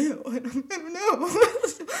do we do? I don't know.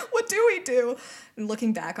 What do we do? And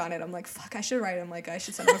looking back on it, I'm like, fuck, I should write him, like, I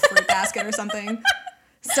should send him a fruit basket or something.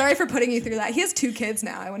 Sorry for putting you through that. He has 2 kids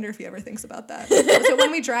now. I wonder if he ever thinks about that. So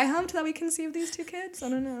when we dry humped that we conceived these 2 kids? I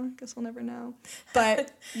don't know. Guess we'll never know.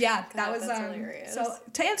 But yeah, that was hilarious. So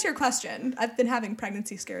to answer your question, I've been having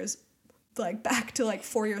pregnancy scares like back to like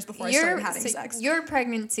 4 years before I started having sex. Your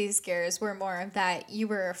pregnancy scares were more of that you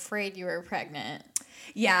were afraid you were pregnant.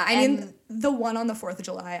 Yeah, I mean, the one on the 4th of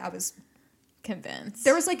July, I was convinced.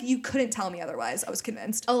 There was like, you couldn't tell me otherwise. I was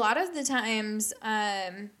convinced. A lot of the times,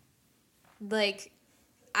 like,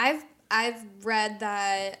 I've read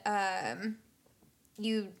that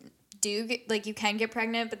you do get, like, you can get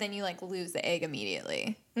pregnant, but then you like lose the egg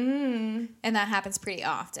immediately. And that happens pretty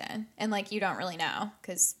often. And like, you don't really know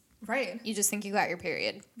because you just think you got your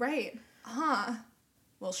period. Right. Huh.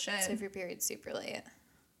 Well, shit. So if your period's super late.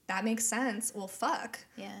 That makes sense. Well, fuck.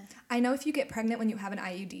 Yeah. I know if you get pregnant when you have an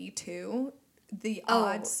IUD too, the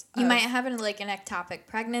odds you might have an ectopic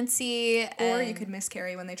pregnancy, or you could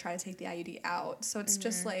miscarry when they try to take the IUD out. So it's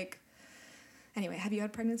just like, anyway, have you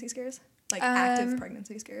had pregnancy scares? Like active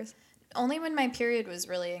pregnancy scares? Only when my period was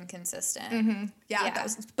really inconsistent. Yeah. That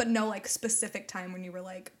was, but no like specific time when you were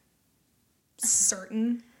like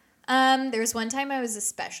certain. There was one time I was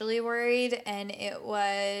especially worried, and it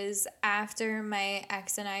was after my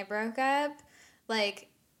ex and I broke up. Like,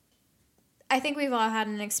 I think we've all had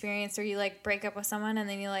an experience where you, like, break up with someone and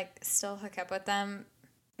then you, like, still hook up with them,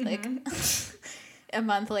 like, a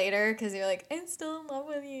month later because you're like, I'm still in love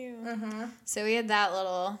with you. So we had that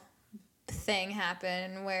little thing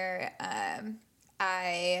happen where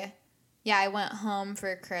I went home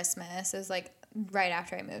for Christmas. It was, like, right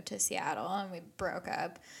after I moved to Seattle, and we broke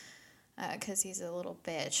up. Because he's a little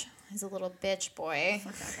bitch. He's a little bitch boy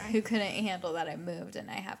who couldn't handle that I moved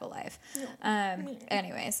and I have a life.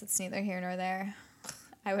 Anyways, it's neither here nor there.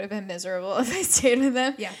 I would have been miserable if I stayed with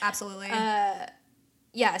him. Yeah, absolutely.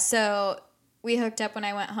 Yeah, so we hooked up when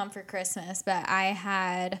I went home for Christmas, but I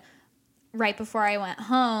had, right before I went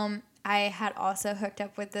home, I had also hooked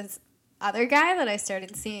up with this other guy that I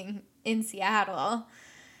started seeing in Seattle.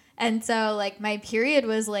 And so, like, my period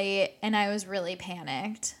was late and I was really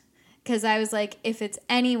panicked. Because I was like, if it's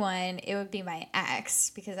anyone, it would be my ex.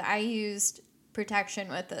 Because I used protection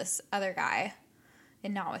with this other guy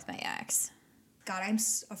and not with my ex. God,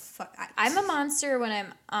 I'm a monster when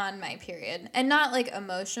I'm on my period. And not, like,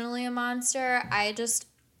 emotionally a monster. I just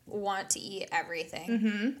want to eat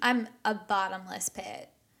everything. I'm a bottomless pit.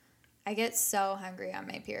 I get so hungry on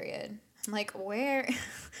my period. I'm like, where?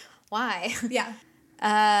 Why? Yeah.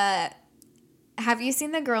 Have you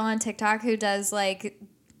seen the girl on TikTok who does, like,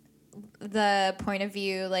 the point of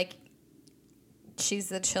view, like, she's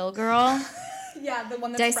the chill girl? Yeah, the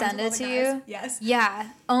one that's Did I send it to you? Yes. Yeah.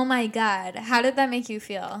 Oh my God. How did that make you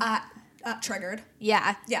feel? Triggered.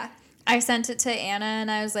 Yeah. Yeah. I sent it to Anna and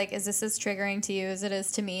I was like, is this as triggering to you as it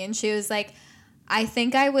is to me? And she was like, I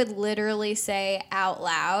think I would literally say out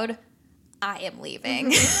loud, I am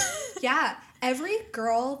leaving. Yeah. Every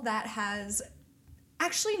girl that has,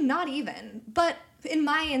 actually not even, but in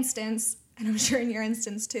my instance, and I'm sure in your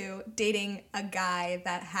instance too, dating a guy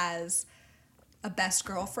that has a best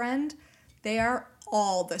girlfriend, they are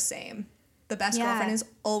all the same. The best girlfriend is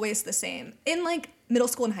always the same. In like middle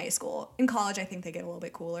school and high school. In college, I think they get a little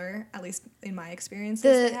bit cooler, at least in my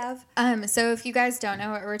experiences they have. So if you guys don't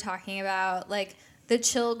know what we're talking about, like the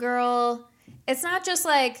chill girl, it's not just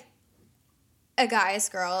like a guy's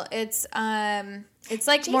girl. It's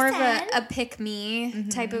like Jason. More of a pick me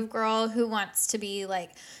type of girl who wants to be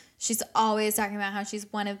like, she's always talking about how she's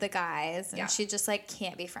one of the guys and she just like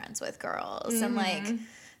can't be friends with girls and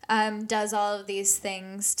like does all of these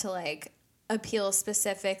things to like appeal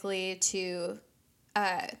specifically to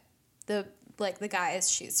the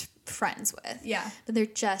guys she's friends with. Yeah. But they're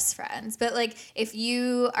just friends. But like if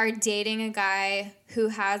you are dating a guy who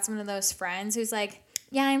has one of those friends who's like,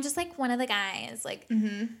 yeah, I'm just like one of the guys, like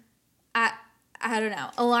I don't know.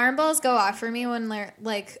 Alarm bells go off for me when they're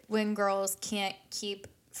like when girls can't keep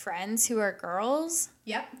friends who are girls.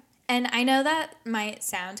 Yep. And I know that might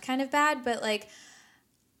sound kind of bad, but like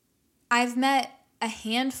I've met a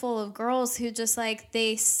handful of girls who just like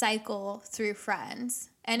they cycle through friends.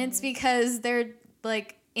 And it's because they're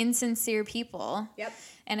like insincere people. Yep.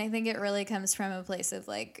 And I think it really comes from a place of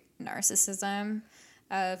like narcissism,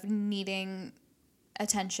 of needing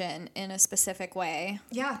attention in a specific way.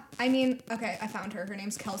 Yeah. I mean, okay, I found her. Her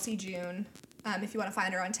name's Kelsey June. If you want to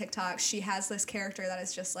find her on TikTok, she has this character that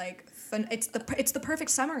is just like fun. It's the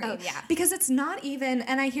perfect summary. Oh yeah. Because it's not even,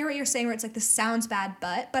 and I hear what you're saying where it's like this sounds bad,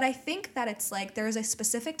 but I think that it's like there is a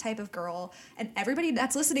specific type of girl, and everybody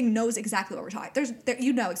that's listening knows exactly what we're talking.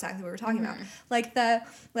 You know exactly what we're talking about. Like the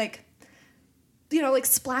you know, like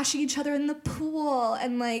splashing each other in the pool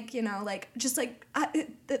and like, you know, like just like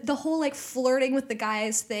the whole like flirting with the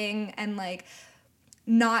guys thing and like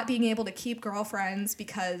not being able to keep girlfriends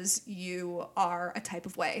because you are a type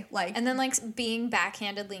of way, like, and then like being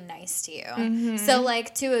backhandedly nice to you. So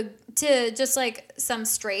like to just like some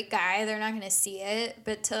straight guy, they're not gonna see it,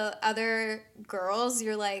 but to other girls,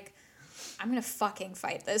 you're like, I'm gonna fucking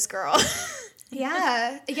fight this girl.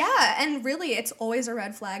 Yeah, and really, it's always a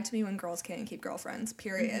red flag to me when girls can't keep girlfriends,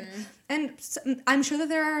 period. And I'm sure that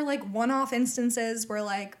there are, like, one-off instances where,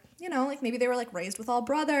 like, you know, like, maybe they were, like, raised with all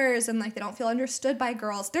brothers and, like, they don't feel understood by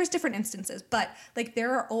girls. There's different instances, but, like,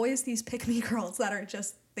 there are always these pick-me girls that are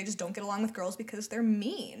just, they just don't get along with girls because they're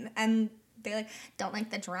mean, and they, like, don't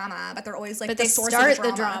like the drama, but they're always, like, the source of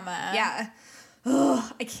the drama. Yeah.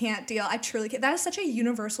 Ugh, I can't deal. I truly can't. That is such a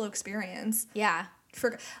universal experience. Yeah.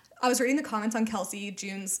 I was reading the comments on Kelsey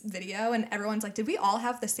June's video, and everyone's like, did we all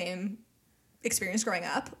have the same experience growing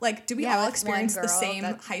up? Like, did we all experience the same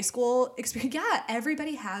high school experience? Yeah,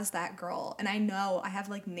 everybody has that girl. And I know I have,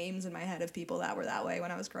 like, names in my head of people that were that way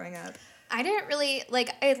when I was growing up. I didn't really, like,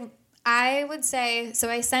 I would say, so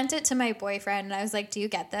I sent it to my boyfriend, and I was like, do you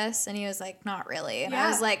get this? And he was like, not really. And I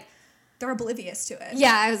was like, they're oblivious to it.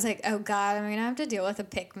 Yeah, I was like, oh God, I'm going to have to deal with a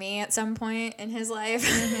pick-me at some point in his life.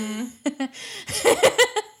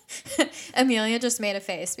 Amelia just made a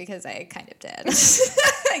face because I kind of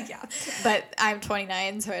did. Yeah. But I'm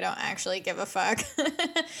 29, so I don't actually give a fuck.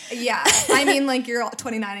 Yeah. I mean, like, you're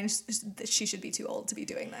 29 and she should be too old to be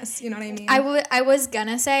doing this. You know what I mean? I was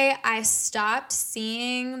gonna say I stopped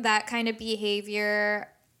seeing that kind of behavior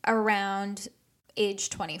around age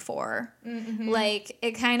 24. Like,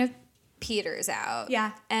 it kind of peters out.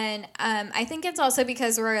 Yeah. And I think it's also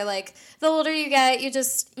because we're like, the older you get, you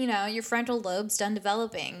just, you know, your frontal lobe's done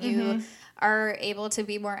developing. You are able to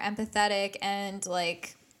be more empathetic and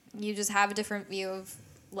like you just have a different view of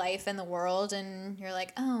life and the world, and you're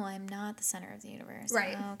like, oh, I'm not the center of the universe.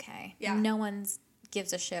 Right. Oh, okay. Yeah. No one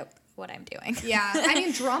gives a shit what I'm doing. Yeah. I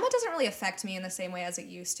mean, drama doesn't really affect me in the same way as it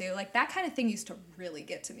used to. Like, that kind of thing used to really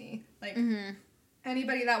get to me. Like,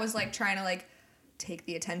 anybody that was like trying to like take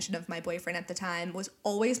the attention of my boyfriend at the time was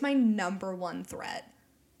always my number one threat.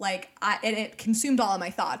 Like, and it consumed all of my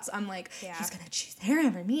thoughts. I'm like, he's gonna choose her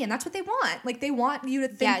over me, and that's what they want. Like, they want you to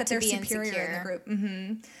think that they're superior insecure in the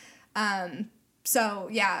group. So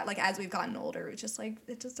yeah, like, as we've gotten older, it's just like,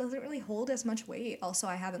 it just doesn't really hold as much weight. Also,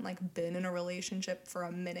 I haven't like been in a relationship for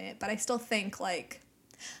a minute, but I still think like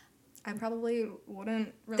I probably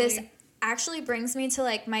wouldn't really. This actually brings me to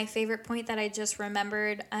like my favorite point that I just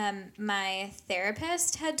remembered. My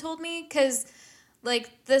therapist had told me, because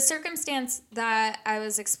like the circumstance that I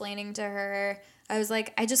was explaining to her, I was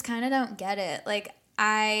like, I just kind of don't get it. Like,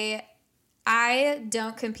 I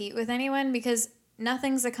don't compete with anyone because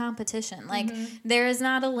nothing's a competition. Like, there is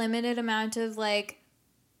not a limited amount of like,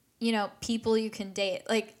 you know, people you can date.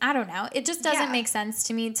 Like, I don't know. It just doesn't make sense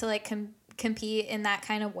to me to like compete in that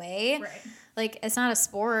kind of way. Right. Like, it's not a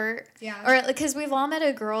sport. Yeah. Or, because we've all met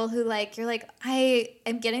a girl who, like, you're like, I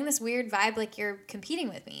am getting this weird vibe, like, you're competing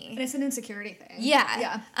with me. And it's an insecurity thing.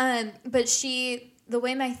 Yeah. Yeah. But the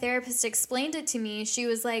way my therapist explained it to me, she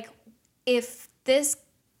was like, if this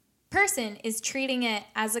person is treating it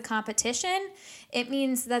as a competition, it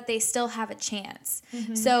means that they still have a chance.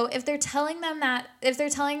 So if they're telling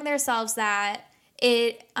themselves that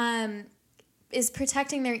it is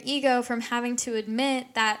protecting their ego from having to admit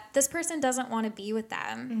that this person doesn't want to be with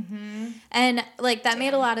them. Mm-hmm. And like that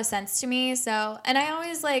made a lot of sense to me. So, and I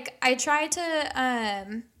always like, I try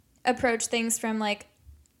to approach things from like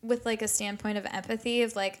with like a standpoint of empathy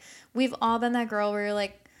of like, we've all been that girl where you're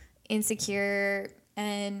like insecure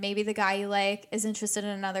and maybe the guy you like is interested in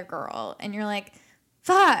another girl and you're like,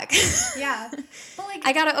 fuck. Yeah. But like,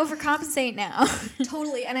 I gotta overcompensate now.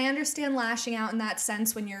 Totally. And I understand lashing out in that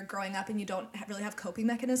sense when you're growing up and you don't really have coping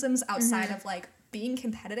mechanisms outside of like being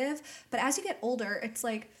competitive. But as you get older, it's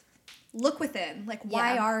like, look within. Like,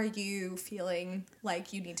 why are you feeling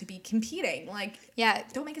like you need to be competing? Like,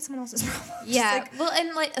 don't make it someone else's problem. Yeah. Like, well,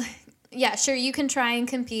 and like, yeah, sure, you can try and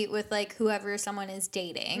compete with like whoever someone is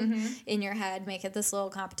dating in your head, make it this little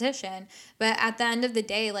competition. But at the end of the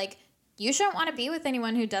day, like, you shouldn't want to be with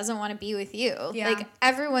anyone who doesn't want to be with you. Yeah. Like,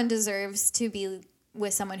 everyone deserves to be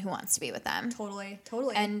with someone who wants to be with them. Totally.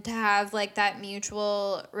 And to have, like, that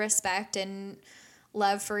mutual respect and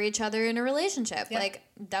love for each other in a relationship. Yeah. Like,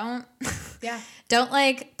 don't,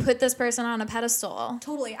 like, put this person on a pedestal.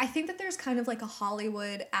 Totally. I think that there's kind of, like, a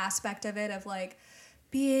Hollywood aspect of it of, like,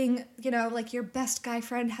 being, you know, like, your best guy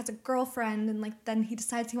friend has a girlfriend and, like, then he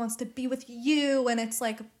decides he wants to be with you and it's,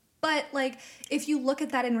 like... But, like, if you look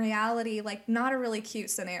at that in reality, like, not a really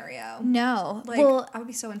cute scenario. No. Like, well, I would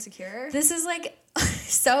be so insecure. This is, like,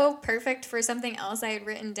 so perfect for something else I had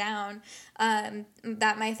written down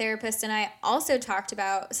that my therapist and I also talked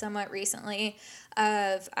about somewhat recently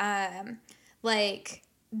of, like,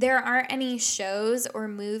 there aren't any shows or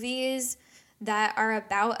movies that are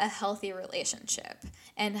about a healthy relationship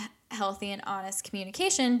and healthy and honest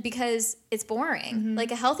communication because it's boring. Mm-hmm.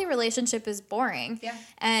 Like, a healthy relationship is boring. Yeah.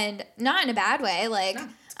 And not in a bad way. Like, no,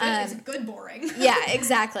 it's good boring. Yeah,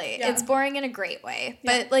 exactly. Yeah. It's boring in a great way.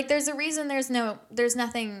 Yeah. But, like, there's a reason there's no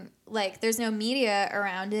media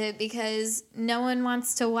around it because no one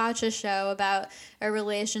wants to watch a show about a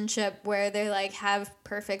relationship where they, like, have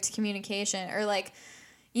perfect communication or, like,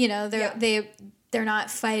 you know, they're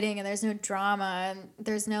not fighting and there's no drama and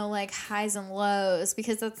there's no like highs and lows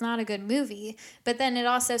because that's not a good movie. But then it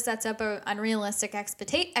also sets up an unrealistic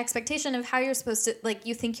expectation of how you're supposed to, like,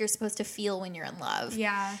 you think you're supposed to feel when you're in love.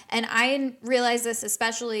 Yeah. And I realized this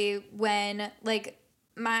especially when like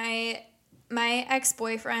my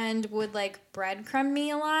ex-boyfriend would like breadcrumb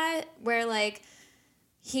me a lot where like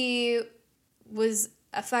he was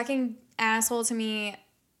a fucking asshole to me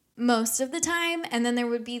most of the time, and then there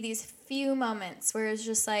would be these few moments where it's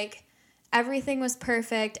just like everything was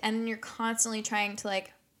perfect and then you're constantly trying to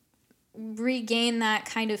like regain that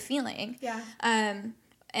kind of feeling. Yeah.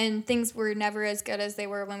 And things were never as good as they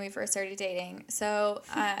were when we first started dating. So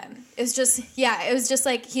it was just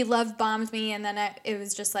like he love bombed me and then it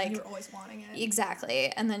was just like you were always wanting it.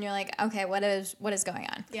 Exactly. And then you're like, okay, what is going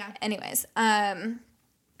on? Yeah. Anyways, I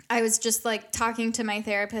was just like talking to my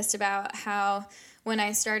therapist about how when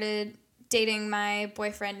I started dating my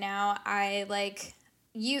boyfriend now,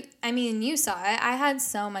 you saw it. I had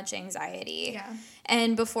so much anxiety. Yeah.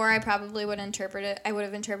 And before I probably would have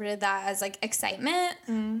interpreted that as like excitement.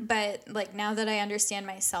 Mm. But like now that I understand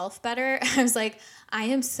myself better, I was like, I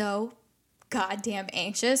am so goddamn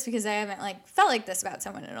anxious because I haven't like felt like this about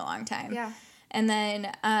someone in a long time. Yeah. And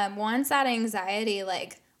then once that anxiety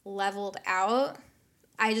like leveled out,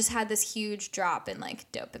 I just had this huge drop in,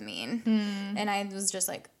 like, dopamine. Mm. And I was just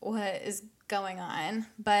like, what is going on?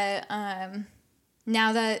 But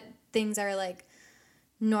now that things are, like,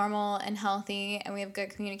 normal and healthy and we have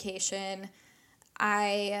good communication,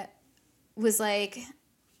 I was, like,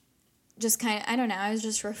 just kind of, I don't know, I was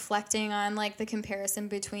just reflecting on, like, the comparison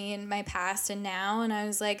between my past and now. And I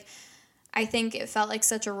was like, I think it felt like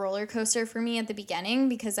such a roller coaster for me at the beginning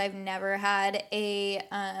because I've never had a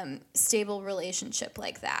stable relationship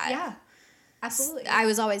like that. Yeah, absolutely. I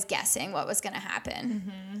was always guessing what was going to happen.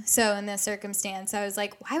 Mm-hmm. So in this circumstance, I was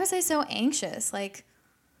like, why was I so anxious? Like,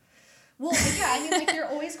 well, yeah, I mean, like, you're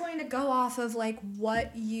always going to go off of, like,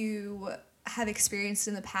 what you have experienced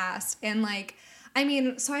in the past. And, like, I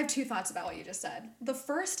mean, so I have two thoughts about what you just said. The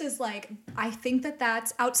first is, like, I think that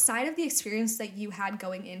that's outside of the experience that you had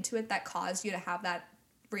going into it that caused you to have that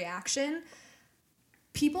reaction.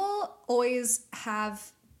 People always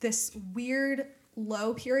have this weird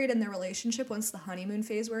low period in their relationship once the honeymoon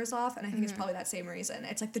phase wears off, and I think it's probably that same reason.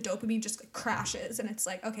 It's like the dopamine just like, crashes, and it's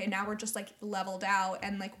like, okay, now we're just like leveled out,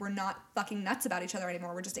 and like we're not fucking nuts about each other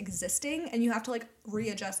anymore. We're just existing, and you have to like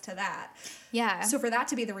readjust to that. Yeah. So for that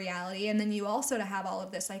to be the reality, and then you also to have all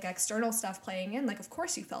of this like external stuff playing in, like of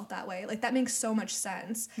course you felt that way. Like that makes so much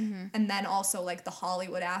sense. Mm-hmm. And then also like the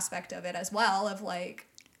Hollywood aspect of it as well, of like,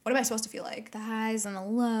 what am I supposed to feel like? The highs and the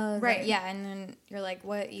lows. Right. Yeah, and then you're like,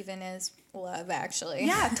 what even is love, actually?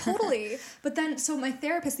 Yeah, totally. But then, so my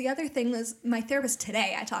therapist, the other thing was, my therapist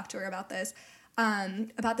today, I talked to her about this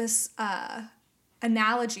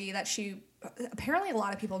analogy that she, apparently a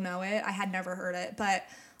lot of people know it, I had never heard it, but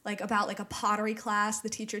like about like a pottery class, the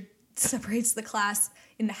teacher separates the class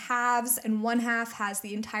into halves, and one half has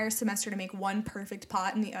the entire semester to make one perfect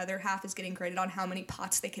pot, and the other half is getting graded on how many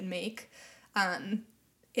pots they can make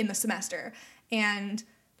in the semester. And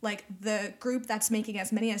like the group that's making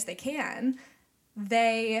as many as they can,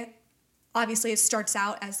 they obviously, it starts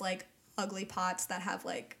out as like ugly pots that have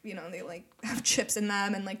like, you know, they like have chips in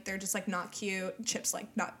them, and like they're just like not cute chips, like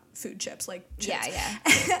not food chips, like chips.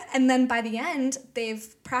 Yeah. And then by the end,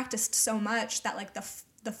 they've practiced so much that like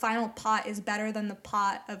the final pot is better than the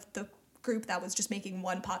pot of the group that was just making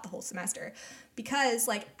one pot the whole semester. Because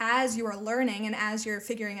like as you are learning and as you're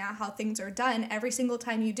figuring out how things are done, every single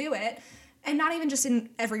time you do it, and not even just in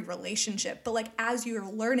every relationship, but like as you're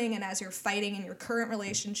learning and as you're fighting in your current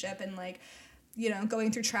relationship and like, you know,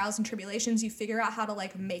 going through trials and tribulations, you figure out how to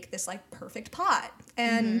like make this like perfect pot.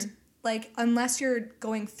 And like unless you're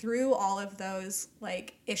going through all of those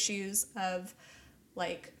like issues of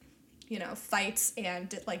like, you know, fights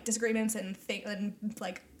and like disagreements and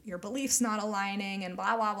like your beliefs not aligning and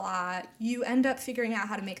blah blah blah, you end up figuring out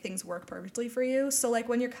how to make things work perfectly for you. So like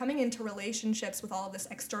when you're coming into relationships with all of this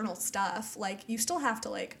external stuff, like you still have to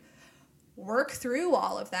like work through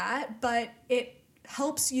all of that, but it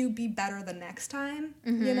helps you be better the next time,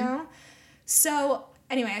 you know? So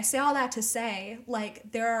anyway, I say all that to say,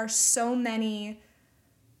 like, there are so many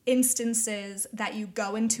instances that you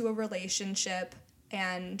go into a relationship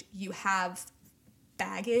and you have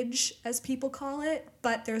baggage, as people call it,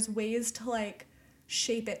 but there's ways to, like,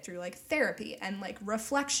 shape it through, like, therapy and, like,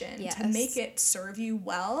 reflection to make it serve you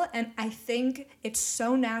well. And I think it's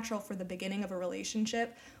so natural for the beginning of a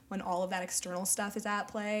relationship when all of that external stuff is at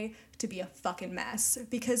play to be a fucking mess,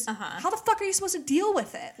 because how the fuck are you supposed to deal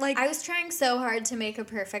with it? Like, I was trying so hard to make a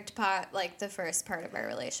perfect pot like the first part of our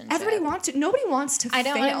relationship. Everybody wants to. Nobody wants to I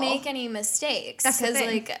don't fail. want to make any mistakes. That's the because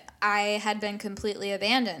thing. like I had been completely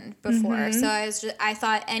abandoned before. So I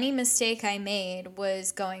thought any mistake I made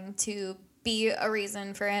was going to be a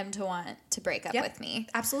reason for him to want to break up with me.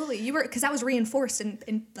 Absolutely. You were, because that was reinforced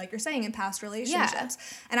in like you're saying, in past relationships.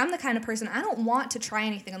 Yeah. And I'm the kind of person, I don't want to try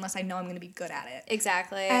anything unless I know I'm going to be good at it.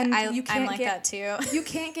 Exactly. And I'm like that too. You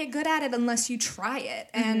can't get good at it unless you try it.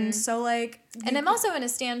 And so like... And I'm also in a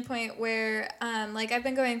standpoint where, like I've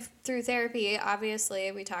been going through therapy,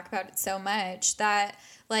 obviously, we talk about it so much, that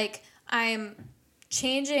like I'm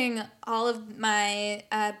changing all of my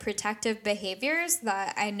protective behaviors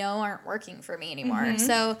that I know aren't working for me anymore.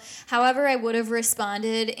 So however I would have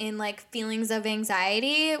responded in like feelings of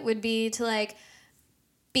anxiety would be to like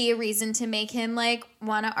be a reason to make him like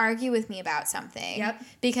want to argue with me about something. Yep.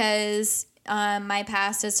 Because my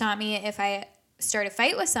past has taught me if I start a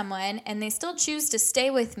fight with someone and they still choose to stay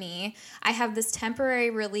with me, I have this temporary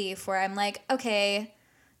relief where I'm like, okay,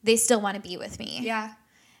 they still want to be with me. Yeah.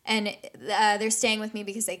 And they're staying with me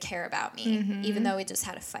because they care about me, even though we just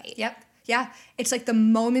had a fight. Yep. Yeah. It's like the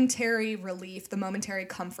momentary relief, the momentary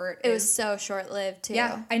comfort. It was so short-lived, too.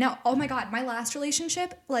 Yeah, I know. Oh, my God. My last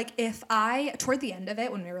relationship, like, toward the end of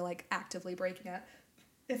it, when we were, like, actively breaking up,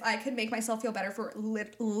 if I could make myself feel better for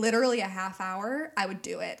literally a half hour, I would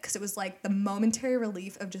do it. Because it was, like, the momentary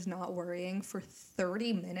relief of just not worrying for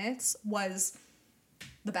 30 minutes was...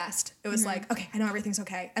 the best. It was like, okay, I know everything's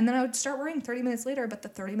okay. And then I would start worrying 30 minutes later, but the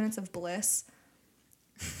 30 minutes of bliss,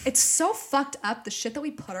 it's so fucked up, the shit that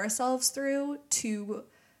we put ourselves through to,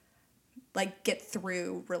 like, get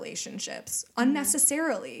through relationships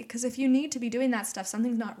unnecessarily. Because if you need to be doing that stuff,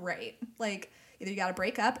 something's not right. Like, either you gotta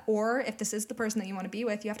break up, or if this is the person that you want to be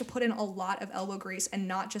with, you have to put in a lot of elbow grease and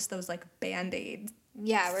not just those, like, Band-Aid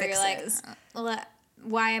Yeah, where fixes. You're like,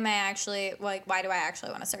 why do I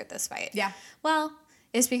actually want to start this fight? Yeah. Well...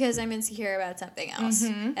 it's because I'm insecure about something else,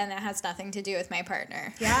 and that has nothing to do with my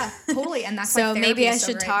partner. Yeah, totally, and that's so why maybe I is so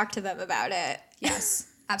should great. talk to them about it.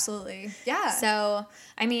 Yes, absolutely. Yeah. So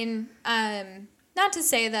I mean, not to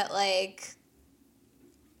say that like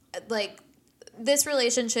this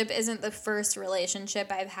relationship isn't the first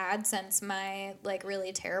relationship I've had since my like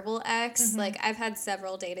really terrible ex. Like I've had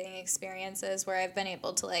several dating experiences where I've been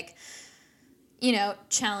able to like, you know,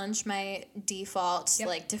 challenge my default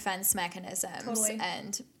like defense mechanisms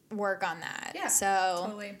and work on that. Yeah, so,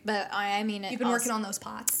 totally. But I mean, You've been working on those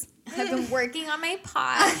pots. I've been working on my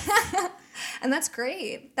pot. And that's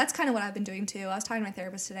great. That's kind of what I've been doing too. I was talking to my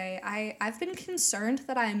therapist today. I've been concerned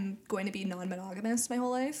that I'm going to be non-monogamous my whole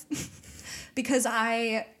life because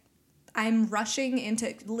I I'm rushing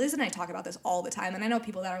into, Liz and I talk about this all the time, and I know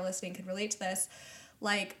people that are listening can relate to this,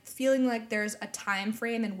 like feeling like there's a time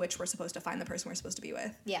frame in which we're supposed to find the person we're supposed to be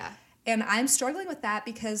with. Yeah. And I'm struggling with that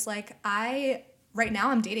because like right now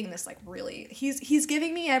I'm dating this like really, he's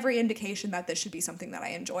giving me every indication that this should be something that I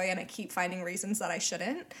enjoy, and I keep finding reasons that I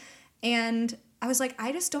shouldn't. And I was like,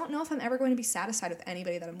 I just don't know if I'm ever going to be satisfied with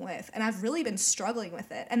anybody that I'm with. And I've really been struggling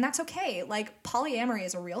with it. And that's okay. Like, polyamory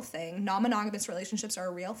is a real thing. Non-monogamous relationships are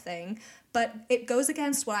a real thing. But it goes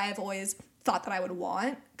against what I've always thought that I would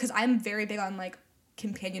want. Because I'm very big on, like,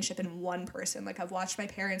 companionship in one person. Like, I've watched my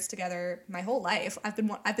parents together my whole life. I've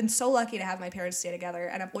been so lucky to have my parents stay together.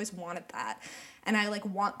 And I've always wanted that. And I, like,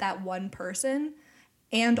 want that one person.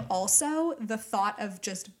 And also, the thought of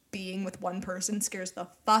just being with one person scares the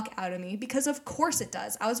fuck out of me, because of course it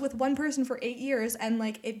does. I was with one person for 8 years, and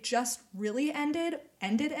like it just really ended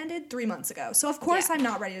 3 months ago. So of course I'm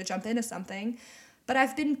not ready to jump into something, but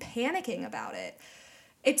I've been panicking about it.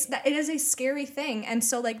 It is a scary thing. And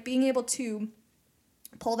so like being able to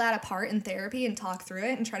pull that apart in therapy and talk through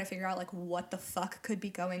it and try to figure out like what the fuck could be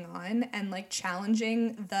going on, and like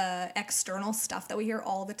challenging the external stuff that we hear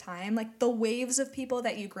all the time, like the waves of people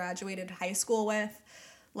that you graduated high school with,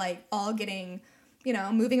 like all getting, you know,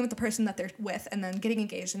 moving with the person that they're with, and then getting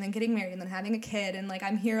engaged, and then getting married, and then having a kid, and like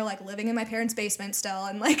I'm here like living in my parents' basement still,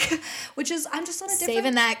 and like, which is, I'm just on a different...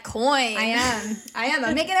 Saving that coin. I am.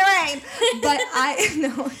 I'm making it rain. But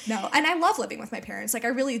no. And I love living with my parents. Like I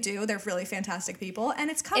really do. They're really fantastic people, and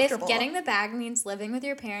it's comfortable. If getting the bag means living with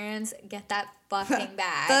your parents, get that fucking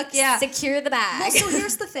bag. Fuck yeah. Secure the bag. Well, so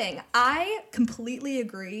here's the thing. I completely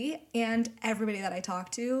agree, and everybody that I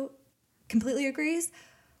talk to completely agrees.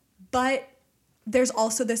 But there's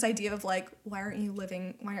also this idea of like, why haven't you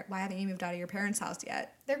moved out of your parents' house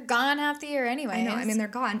yet? They're gone half the year anyway. I know, I mean, they're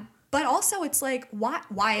gone. But also it's like,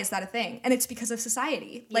 why is that a thing? And it's because of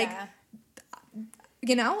society. Like,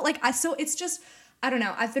 you know, like, so it's just, I don't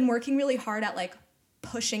know. I've been working really hard at like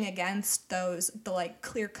pushing against the like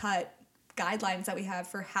clear-cut guidelines that we have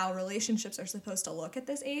for how relationships are supposed to look at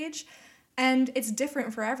this age. And it's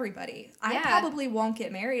different for everybody. I probably won't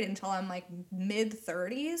get married until I'm like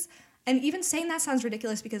mid-30s. And even saying that sounds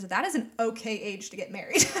ridiculous, because that is an okay age to get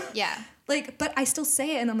married. Yeah. Like, but I still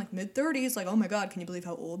say it, and I'm like mid-30s, like, oh my God, can you believe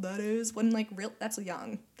how old that is? When like that's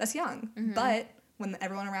young. That's young. Mm-hmm. But when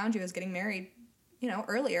everyone around you is getting married, you know,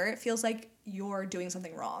 earlier, it feels like you're doing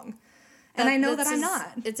something wrong. And I know that I'm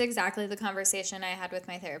not. It's exactly the conversation I had with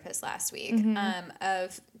my therapist last week,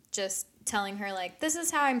 of just telling her, like, this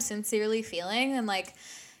is how I'm sincerely feeling. And, like,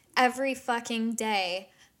 every fucking day,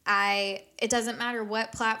 it doesn't matter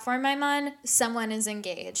what platform I'm on, someone is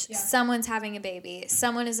engaged. Yeah. Someone's having a baby.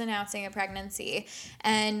 Someone is announcing a pregnancy.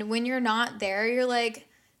 And when you're not there, you're like,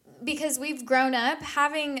 because we've grown up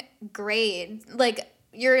having grade, like,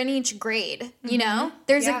 you're in each grade, you know?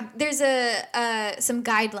 There's some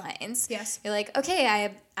guidelines. Yes. You're like,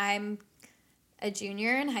 okay, I'm a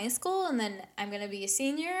junior in high school, and then I'm going to be a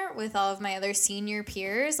senior with all of my other senior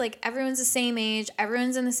peers. Like, everyone's the same age.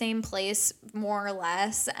 Everyone's in the same place, more or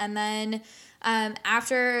less. And then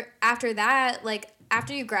after that, like,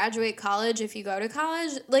 after you graduate college, if you go to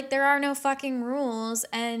college, like, there are no fucking rules,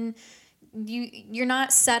 and you're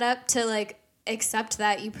not set up to, like, accept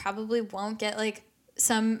that you probably won't get, like,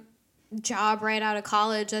 some job right out of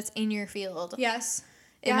college that's in your field. Yes.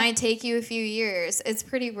 It might take you a few years. It's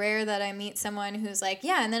pretty rare that I meet someone who's like,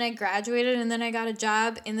 yeah, and then I graduated, and then I got a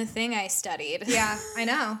job in the thing I studied. Yeah, I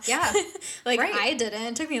know. Yeah. Like, right. I didn't.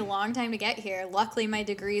 It took me a long time to get here. Luckily, my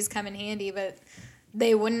degrees come in handy, but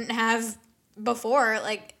they wouldn't have before.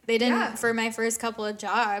 Like, they didn't for my first couple of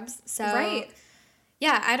jobs. So,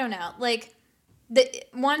 yeah, I don't know. Like,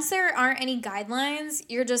 once there aren't any guidelines,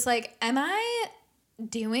 you're just like, am I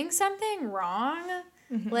doing something wrong?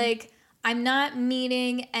 Mm-hmm. Like, I'm not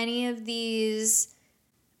meeting any of these,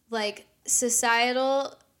 like,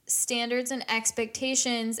 societal standards and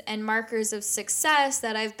expectations and markers of success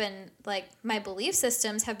that I've been, like, my belief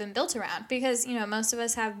systems have been built around. Because, you know, most of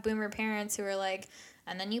us have boomer parents who are like,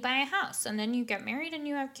 and then you buy a house, and then you get married, and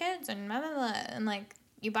you have kids, and blah, blah, blah, and, like,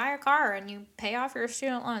 you buy a car, and you pay off your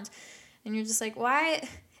student loans. And you're just like, why?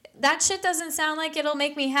 That shit doesn't sound like it'll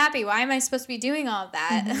make me happy. Why am I supposed to be doing all of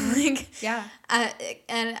that? Mm-hmm. Like, yeah.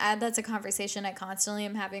 And that's a conversation I constantly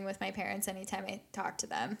am having with my parents anytime I talk to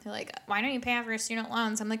them. They're like, why don't you pay off your student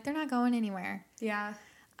loans? I'm like, they're not going anywhere. Yeah.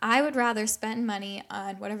 I would rather spend money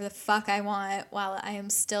on whatever the fuck I want while I am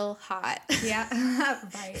still hot. Yeah,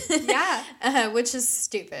 right. Yeah. Which is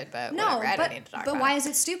stupid, but whatever. I don't need to talk about it. But why is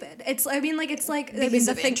it stupid? It's because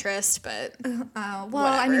of interest, but well,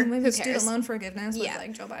 whatever. I mean, maybe Who student cares? loan forgiveness with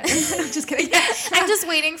Joe Biden. Just kidding. I'm just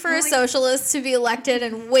waiting for a socialist to be elected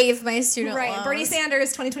and waive my student loans. Right, Bernie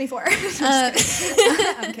Sanders, 2024.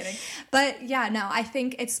 I'm kidding. But yeah, no, I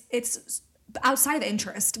think it's outside of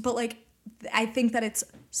interest, but like, I think that it's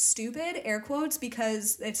stupid, air quotes,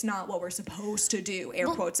 because it's not what we're supposed to do, air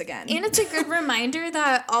quotes again. And it's a good reminder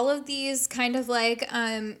that all of these kind of like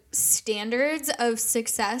standards of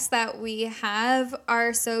success that we have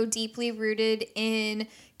are so deeply rooted in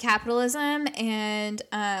capitalism and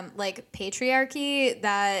like patriarchy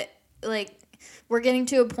that like we're getting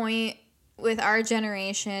to a point with our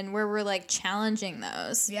generation where we're like challenging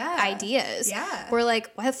those ideas. Yeah. We're like,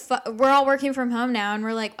 we're all working from home now, and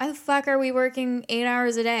we're like, why the fuck are we working 8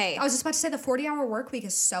 hours a day? I was just about to say the 40-hour work week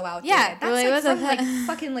is so outdated. Yeah. That's like from like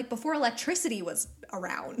fucking like before electricity was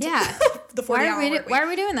around. Yeah. The 40-hour work week. Why are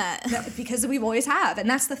we doing that? Because we've always have. And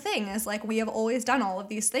that's the thing, is like we have always done all of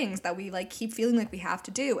these things that we like keep feeling like we have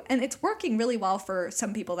to do. And it's working really well for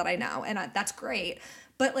some people that I know, and that's great.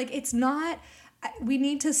 But like it's not, we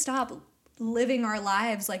need to stop living our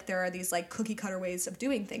lives like there are these like cookie cutter ways of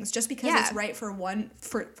doing things. Just because it's right for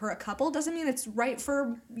for a couple doesn't mean it's right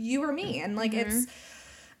for you or me. And like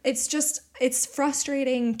it's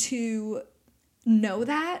frustrating to know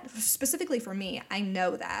that. Specifically for me, I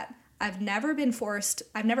know that I've never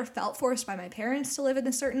felt forced by my parents to live in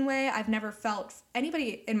a certain way. I've never felt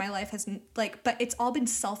anybody in my life has like, but it's all been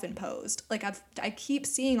self-imposed. Like I keep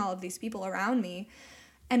seeing all of these people around me.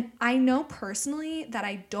 And I know personally that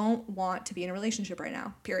I don't want to be in a relationship right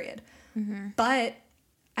now, period. Mm-hmm. But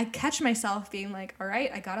I catch myself being like, all right,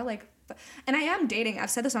 I gotta like, and I am dating. I've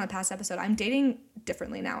said this on a past episode. I'm dating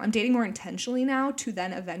differently now. I'm dating more intentionally now to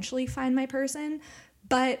then eventually find my person.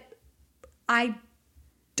 But I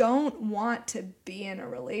don't want to be in a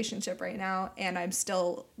relationship right now. And I'm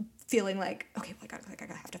still feeling like, okay, well,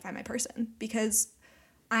 I have to find my person. Because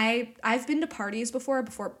I've been to parties before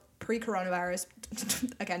pre-coronavirus.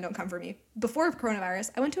 Again, don't come for me. Before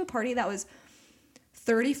coronavirus, I went to a party that was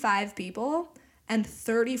 35 people, and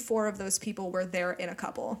 34 of those people were there in a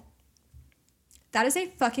couple. That is a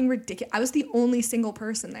fucking ridiculous. I was the only single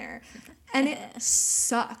person there, and it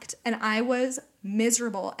sucked, and I was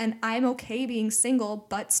miserable. And I'm okay being single,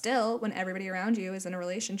 but still, when everybody around you is in a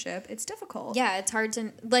relationship, it's difficult. Yeah, it's hard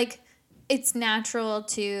to like. It's natural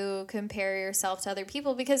to compare yourself to other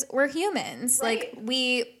people because we're humans. Right. Like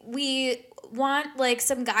we want like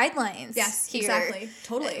some guidelines. Yes, here. Exactly.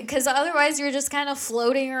 Totally. Because otherwise you're just kind of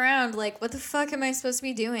floating around like, what the fuck am I supposed to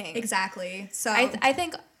be doing? Exactly. So I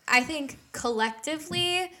think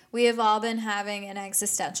collectively we have all been having an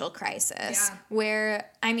existential crisis where,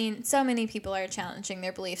 I mean, so many people are challenging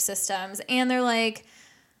their belief systems and they're like,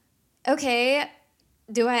 okay,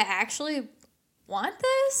 do I actually want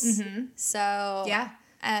this? Mm-hmm. So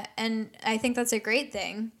and I think that's a great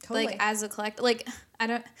thing. Totally. Like as a collective, like I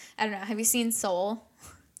don't know. Have you seen Soul?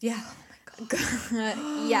 Yeah. Oh my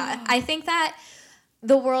god. Yeah, I think that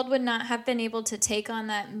the world would not have been able to take on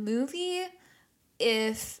that movie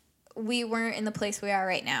if we weren't in the place we are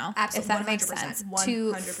right now. Absolutely. If that makes sense. 100%.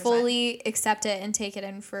 To fully accept it and take it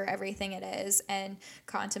in for everything it is and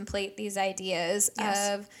contemplate these ideas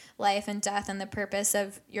of life and death and the purpose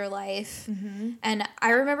of your life. Mm-hmm. And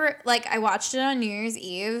I remember, like, I watched it on New Year's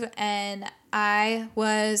Eve and I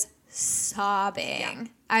was sobbing. Yeah.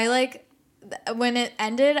 I, like, when it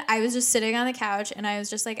ended, I was just sitting on the couch and I was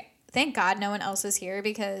just like, thank God no one else is here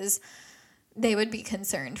because they would be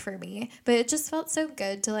concerned for me. But it just felt so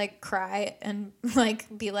good to like cry and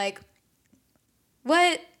like be like,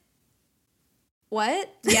 what?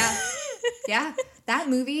 Yeah. Yeah. That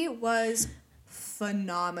movie was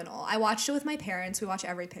phenomenal. I watched it with my parents. We watch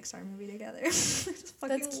every Pixar movie together.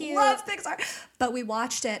 That's cute. Love Pixar. But we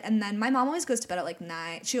watched it and then my mom always goes to bed at like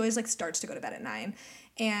 9. She always like starts to go to bed at 9.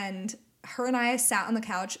 And her and I sat on the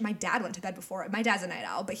couch. My dad went to bed before. My dad's a night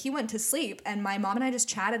owl, but he went to sleep. And my mom and I just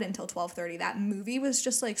chatted until 12:30. That movie was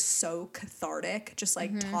just like so cathartic. Just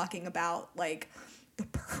like talking about like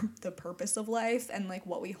the purpose of life and like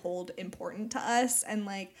what we hold important to us. And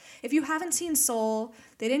like if you haven't seen Soul,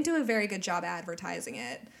 they didn't do a very good job advertising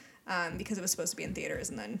it because it was supposed to be in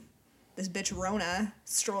theaters and then this bitch Rona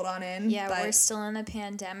strolled on in. Yeah, but we're still in a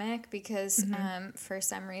pandemic because for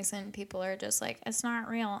some reason people are just like, it's not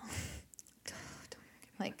real.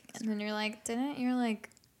 Like, and then you're like, didn't your like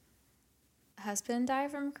husband die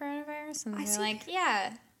from coronavirus? And they're like,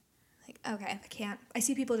 yeah. Like, okay. I can't. I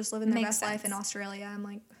see people just living their best life in Australia. I'm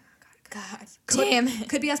like, God, God damn it.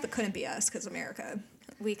 Could be us, but couldn't be us because America.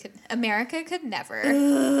 America could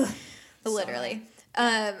never. Literally.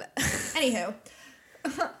 Anywho.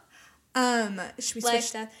 Should we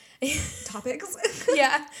switch topics?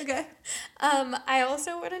 Yeah. Okay. I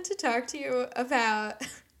also wanted to talk to you about,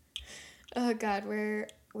 oh God, where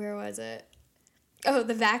was it? Oh,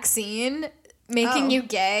 the vaccine making you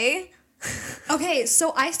gay. Okay,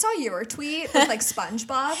 so I saw your tweet with like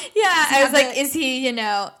SpongeBob. Yeah, I was like, is he,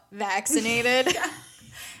 vaccinated? Yeah.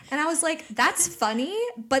 And I was like, that's funny,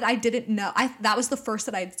 but I didn't know. That was the first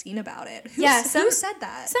that I'd seen about it. Who said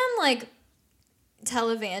that? Some like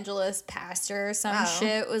televangelist pastor or some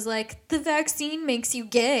shit was like, the vaccine makes you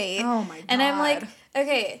gay. Oh my God. And I'm like,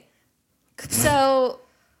 okay, so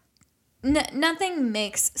nothing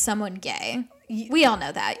makes someone gay. We all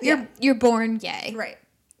know that. You're born gay. Right.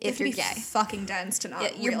 If you're gay. Fucking dense to not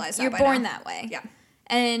realize that. You're born that way. Yeah.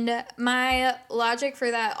 And my logic for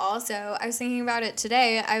that also, I was thinking about it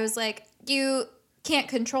today. I was like, you can't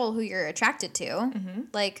control who you're attracted to. Mm-hmm.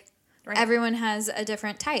 Like, everyone has a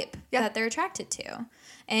different type that they're attracted to.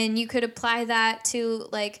 And you could apply that to,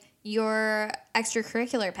 like, your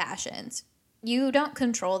extracurricular passions. You don't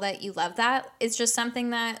control that you love that. It's just something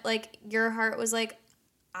that, like, your heart was like,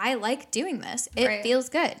 I like doing this. It feels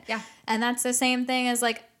good. Yeah. And that's the same thing as,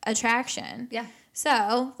 like, attraction. Yeah.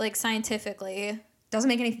 So, like, scientifically... Doesn't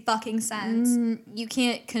make any fucking sense. You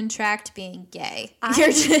can't contract being gay.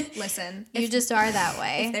 Listen. You just are that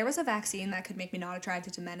way. If there was a vaccine that could make me not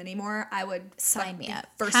attracted to men anymore, I would sign me up.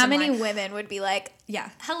 How many women would be like, yeah,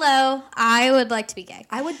 hello, I would like to be gay?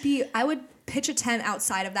 I would pitch a tent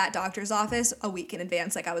outside of that doctor's office a week in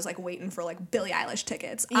advance. Like I was like waiting for like Billie Eilish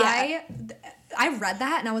tickets. Yeah. I read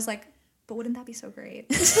that and I was like, but wouldn't that be so great?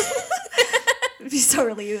 It'd be so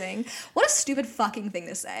relieving. What a stupid fucking thing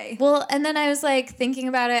to say. Well, and then I was like thinking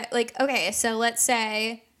about it, like, okay, so let's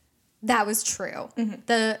say that was true. Mm-hmm.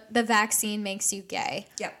 The vaccine makes you gay.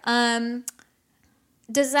 Yep.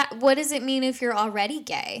 What does it mean if you're already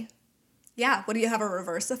gay? Yeah. What, do you have a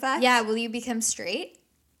reverse effect? Yeah. Will you become straight?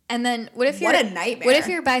 And then what if What a nightmare. What if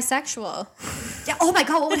you're bisexual? Yeah. Oh my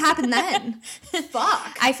God. What would happen then?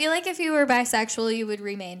 Fuck. I feel like if you were bisexual, you would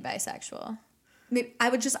remain bisexual.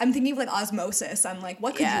 I'm thinking of like osmosis. I'm like,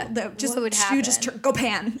 what could what would happen? You just go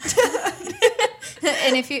pan.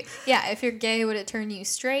 And if you're gay, would it turn you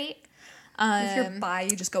straight? If you're bi,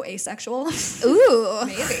 you just go asexual. Ooh.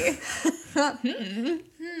 Maybe.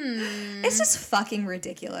 It's just fucking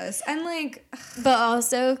ridiculous. And like... But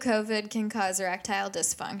also, COVID can cause erectile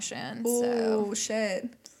dysfunction. Oh, shit.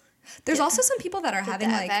 There's also some people that are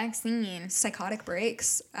having like... vaccine. Psychotic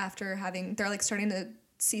breaks after having... They're like starting to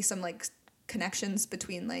see some like connections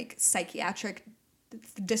between like psychiatric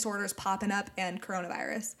disorders popping up and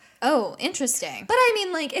coronavirus. Oh, interesting. But I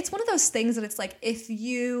mean, like, it's one of those things that it's like, if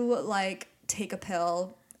you like take a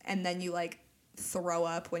pill and then you like throw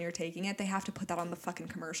up when you're taking it, they have to put that on the fucking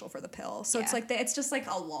commercial for the pill. So it's like, it's just like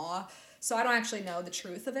a law. So I don't actually know the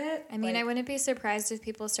truth of it. I mean, I wouldn't be surprised if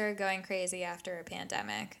people started going crazy after a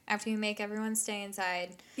pandemic. After you make everyone stay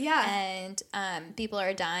inside. Yeah. And people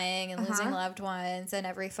are dying and losing loved ones. And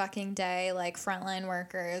every fucking day, like, frontline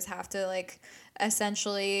workers have to, like,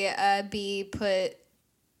 essentially be put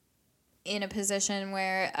in a position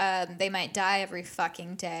where they might die every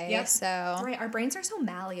fucking day. Yep. So right, our brains are so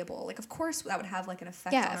malleable. Like, of course that would have, like, an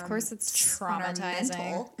effect on of course it's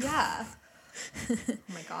traumatizing. Yeah. Oh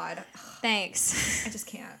my God. Thanks. I just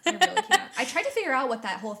can't. I really can't. I tried to figure out what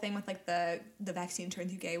that whole thing with like the vaccine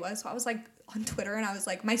turns you gay was. So I was like on Twitter and I was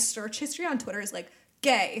like, my search history on Twitter is like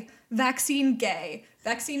gay, vaccine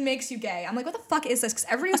makes you gay. I'm like, what the fuck is this? Because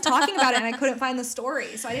everybody was talking about it and I couldn't find the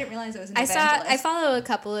story. So I didn't realize it was an evangelist. I follow a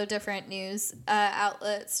couple of different news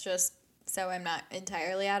outlets just so I'm not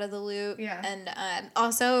entirely out of the loop. Yeah. And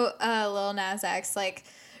also Lil Nas X like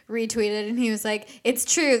retweeted and he was like, it's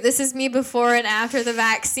true, this is me before and after the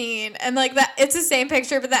vaccine, and like that it's the same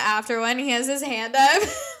picture but the after one, he has his hand up.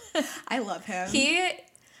 I love him. He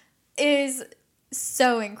is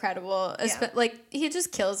so incredible. Like he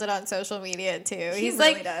just kills it on social media too. He's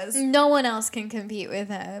really like does. No one else can compete with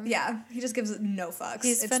him. Yeah, he just gives no fucks.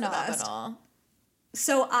 He's it's phenomenal.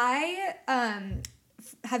 So I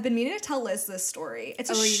have been meaning to tell Liz this story. It's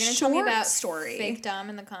a you're gonna tell me about story. Fake Dom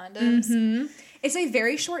and the condoms? Mm-hmm. It's a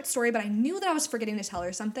very short story, but I knew that I was forgetting to tell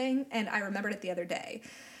her something, and I remembered it the other day.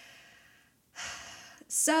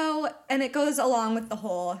 So, and it goes along with the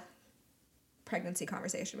whole pregnancy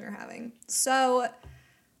conversation we were having. So,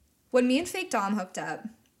 when me and Fake Dom hooked up,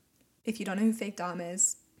 if you don't know who Fake Dom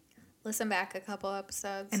is, listen back a couple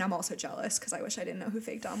episodes. And I'm also jealous because I wish I didn't know who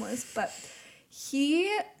Fake Dom was, but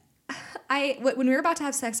when we were about to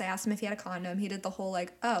have sex, I asked him if he had a condom. He did the whole,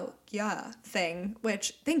 like, oh, yeah thing,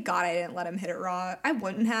 which thank God I didn't let him hit it raw. I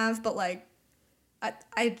wouldn't have, but, like,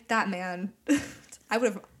 that man, I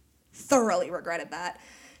would have thoroughly regretted that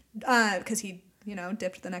because he,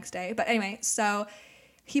 dipped the next day. But anyway, so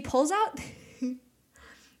he pulls out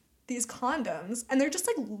these condoms, and they're just,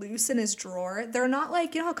 like, loose in his drawer. They're not,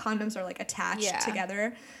 like, how condoms are, like, attached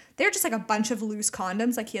together. They're just, like, a bunch of loose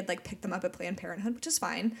condoms. Like, he had, like, picked them up at Planned Parenthood, which is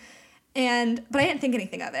fine. But I didn't think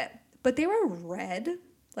anything of it. But they were red,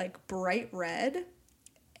 like bright red,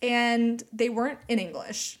 and they weren't in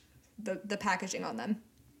English, the packaging on them.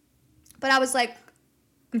 But I was like,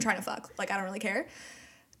 I'm trying to fuck. Like, I don't really care.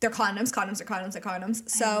 They're condoms. Condoms are condoms are condoms.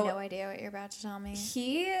 So I have no idea what you're about to tell me.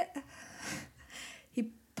 He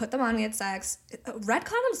put them on. We had sex. Red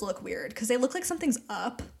condoms look weird because they look like something's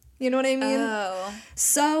up. You know what I mean? Oh.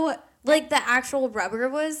 So, like, the actual rubber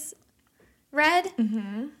was red?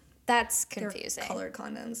 Mm-hmm. That's confusing. They're colored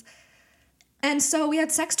condoms. And so we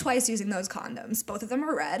had sex twice using those condoms. Both of them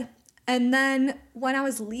were red. And then when I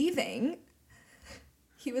was leaving,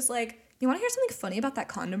 he was like, you want to hear something funny about that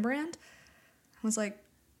condom brand? I was like,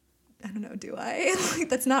 I don't know, do I? Like,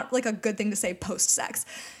 that's not, like, a good thing to say post-sex.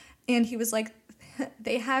 And he was like,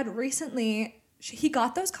 they had recently, he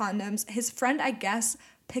got those condoms. His friend, I guess,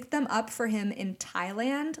 picked them up for him in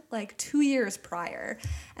Thailand like 2 years prior.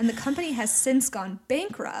 And the company has since gone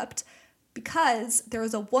bankrupt because there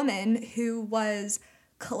was a woman who was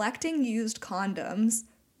collecting used condoms,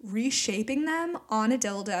 reshaping them on a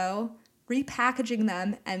dildo, repackaging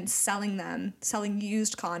them, and selling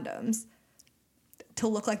used condoms to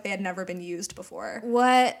look like they had never been used before.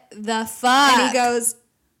 What the fuck? And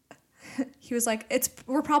he was like,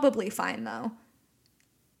 we're probably fine though.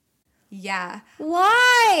 Yeah.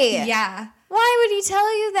 Why? Yeah. Why would he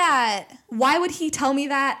tell you that? Why would he tell me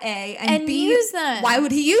that, A? And B, use them? Why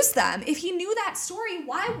would he use them? If he knew that story,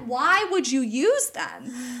 why would you use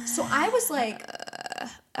them? So I was like,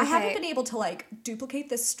 I haven't been able to, like, duplicate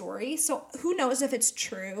this story, so who knows if it's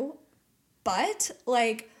true. But,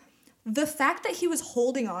 like, the fact that he was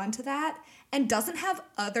holding on to that and doesn't have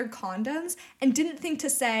other condoms and didn't think to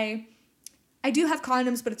say, I do have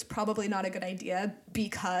condoms, but it's probably not a good idea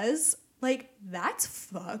because, like, that's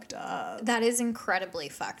fucked up. That is incredibly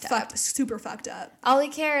fucked up. Super fucked up. All he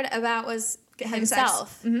cared about was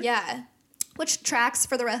himself. Mm-hmm. Yeah. Which tracks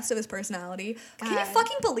for the rest of his personality. God. Can you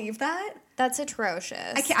fucking believe that? That's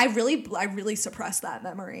atrocious. I really suppressed that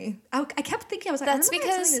memory. I kept thinking, I was like, that's I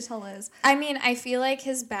because something to tell Liz. I mean, I feel like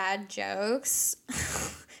his bad jokes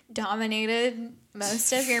dominated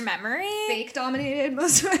most of your memory. Fake dominated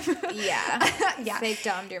most of my memory. Yeah. Yeah. Fake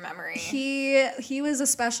domed your memory. He was a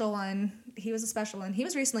special one. He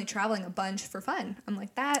was recently traveling a bunch for fun. I'm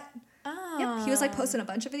like, that. Oh. Yep. He was, like, posting a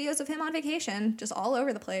bunch of videos of him on vacation, just all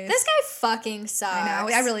over the place. This guy fucking sucks. I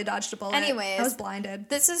know. I really dodged a bullet. Anyways. I was blinded.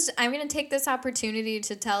 I'm going to take this opportunity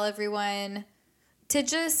to tell everyone to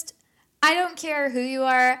just, I don't care who you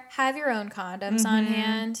are, have your own condoms on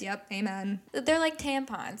hand. Yep. Amen. They're like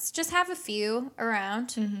tampons. Just have a few around.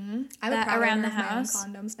 Mm-hmm. I'm around the house. My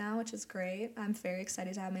own condoms now, which is great. I'm very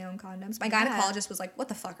excited to have my own condoms. My gynecologist was like, what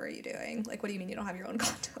the fuck are you doing? Like, what do you mean you don't have your own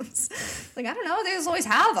condoms? Like, I don't know. They just always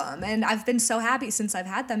have them. And I've been so happy since I've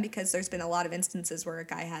had them because there's been a lot of instances where a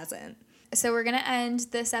guy hasn't. So we're going to end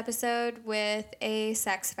this episode with a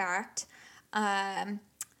sex fact.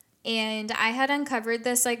 And I had uncovered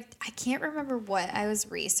this, like, I can't remember what I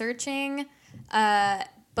was researching,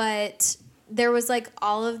 but there was, like,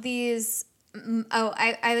 all of these,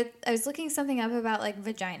 I was looking something up about, like,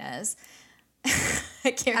 vaginas.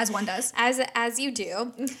 I can't, as one does. As you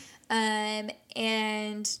do. And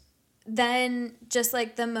then just,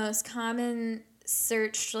 like, the most common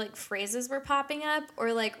searched, like, phrases were popping up,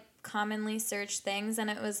 or, like, commonly searched things, and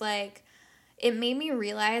it was, like, it made me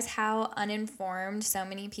realize how uninformed so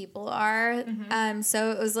many people are. Mm-hmm.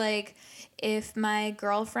 So it was like, if my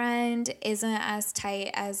girlfriend isn't as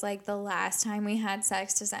tight as, like, the last time we had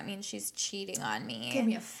sex, does that mean she's cheating on me? Give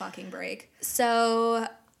me a fucking break. So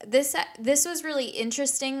this was really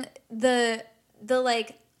interesting. The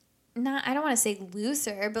like, not, I don't want to say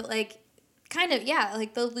looser, but, like, kind of, yeah,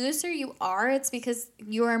 like, the looser you are, it's because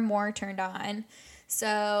you are more turned on.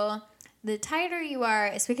 So the tighter you are,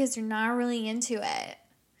 it's because you're not really into it.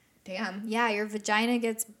 Damn. Yeah, your vagina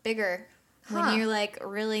gets bigger when you're, like,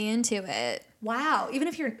 really into it. Wow. Even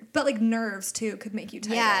if but, like, nerves, too, could make you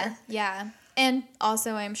tighter. Yeah. And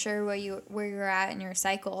also, I'm sure where you're at in your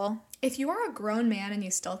cycle. If you are a grown man and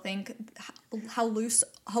you still think how loose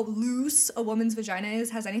a woman's vagina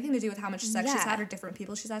is has anything to do with how much sex she's had or different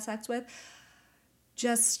people she's had sex with,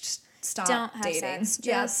 just stop don't have dating.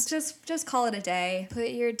 Sex. Just call it a day. Put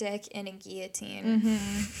your dick in a guillotine.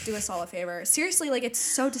 Mm-hmm. Do us all a favor. Seriously, like, it's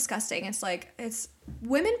so disgusting. It's like,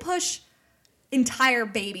 women push entire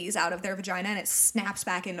babies out of their vagina and it snaps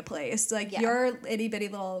back into place. Like, your itty bitty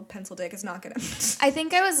little pencil dick is not gonna. I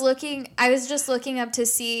think I was just looking up to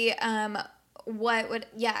see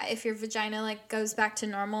if your vagina like goes back to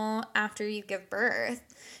normal after you give birth,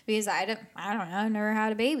 because I don't know, never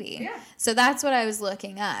had a baby. Yeah. So that's what I was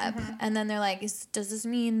looking up. Mm-hmm. And then they're like, does this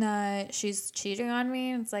mean that she's cheating on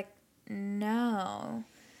me? And it's like, no.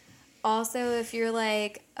 Also, if you're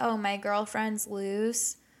like, oh, my girlfriend's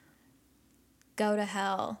loose, go to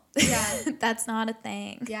hell. Yeah. That's not a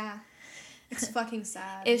thing. Yeah. It's fucking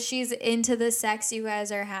sad. If she's into the sex you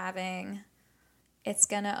guys are having, it's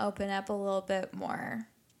going to open up a little bit more.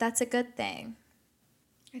 That's a good thing.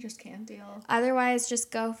 I just can't deal. Otherwise, just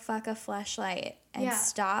go fuck a fleshlight and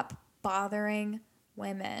stop bothering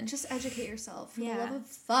women. Just educate yourself. For the love of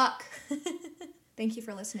fuck. Thank you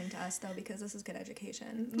for listening to us, though, because this is good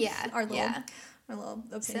education. Yeah. Our little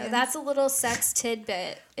opinions. So that's a little sex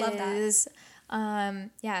tidbit. Love that.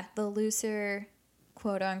 The looser,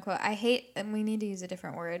 quote unquote. I hate, and we need to use a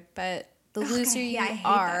different word, but the looser you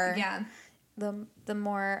are, the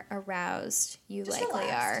more aroused you just likely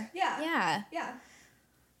relaxed. Are. Yeah. Yeah.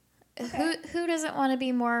 Okay. Who doesn't want to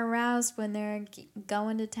be more aroused when they're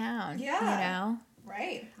going to town? Yeah. You know?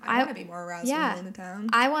 Right. I want to be more aroused when I'm going to town.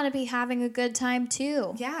 I want to be having a good time,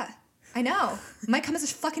 too. Yeah. I know. Might come as a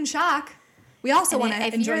fucking shock. We also want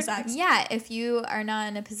to enjoy sex. Yeah. If you are not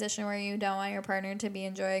in a position where you don't want your partner to be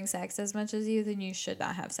enjoying sex as much as you, then you should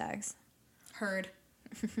not have sex. Heard.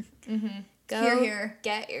 Mm-hmm. Go here.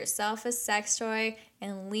 Get yourself a sex toy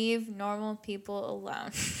and leave normal people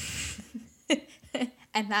alone.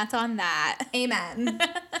 And that's on that. Amen.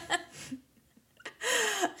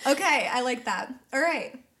 Okay, I like that. All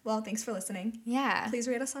right. Well, thanks for listening. Yeah. Please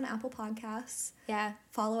rate us on Apple Podcasts. Yeah.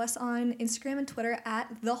 Follow us on Instagram and Twitter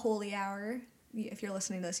at The Holy Hour. If you're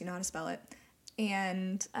listening to this, you know how to spell it.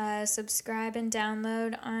 And subscribe and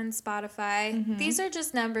download on Spotify. Mm-hmm. These are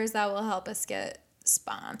just numbers that will help us get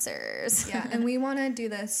sponsors. Yeah, and we want to do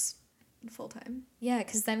this full time. Yeah,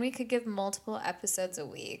 because then we could give multiple episodes a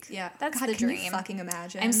week. Yeah. That's God, the dream. Can you fucking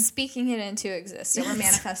imagine? I'm speaking it into existence. Yeah, we're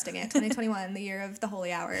manifesting it. 2021, the year of the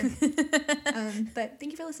holy hour. But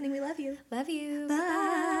thank you for listening. We love you. Love you.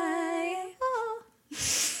 Bye.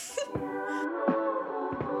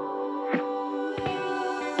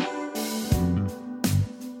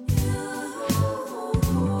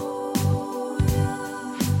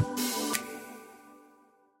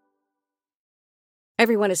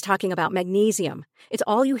 Everyone is talking about magnesium. It's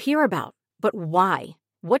all you hear about. But why?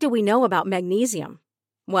 What do we know about magnesium?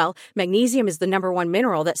 Well, magnesium is the #1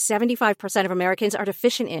 mineral that 75% of Americans are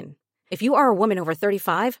deficient in. If you are a woman over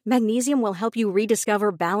 35, magnesium will help you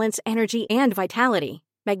rediscover balance, energy, and vitality.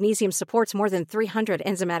 Magnesium supports more than 300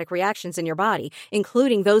 enzymatic reactions in your body,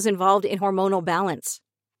 including those involved in hormonal balance.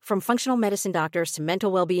 From functional medicine doctors to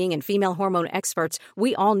mental well-being and female hormone experts,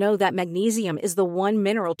 we all know that magnesium is the one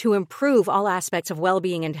mineral to improve all aspects of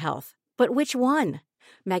well-being and health. But which one?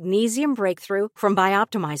 Magnesium Breakthrough from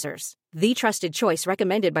Bioptimizers, the trusted choice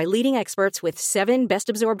recommended by leading experts with 7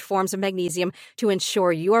 best-absorbed forms of magnesium to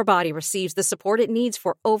ensure your body receives the support it needs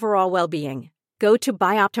for overall well-being. Go to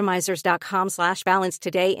bioptimizers.com/balance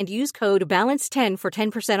today and use code BALANCE10 for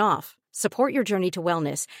 10% off. Support your journey to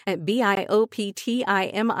wellness at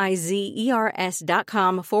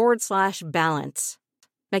bioptimizers.com/balance.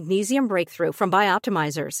 Magnesium Breakthrough from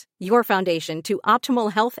Bioptimizers, your foundation to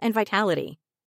optimal health and vitality.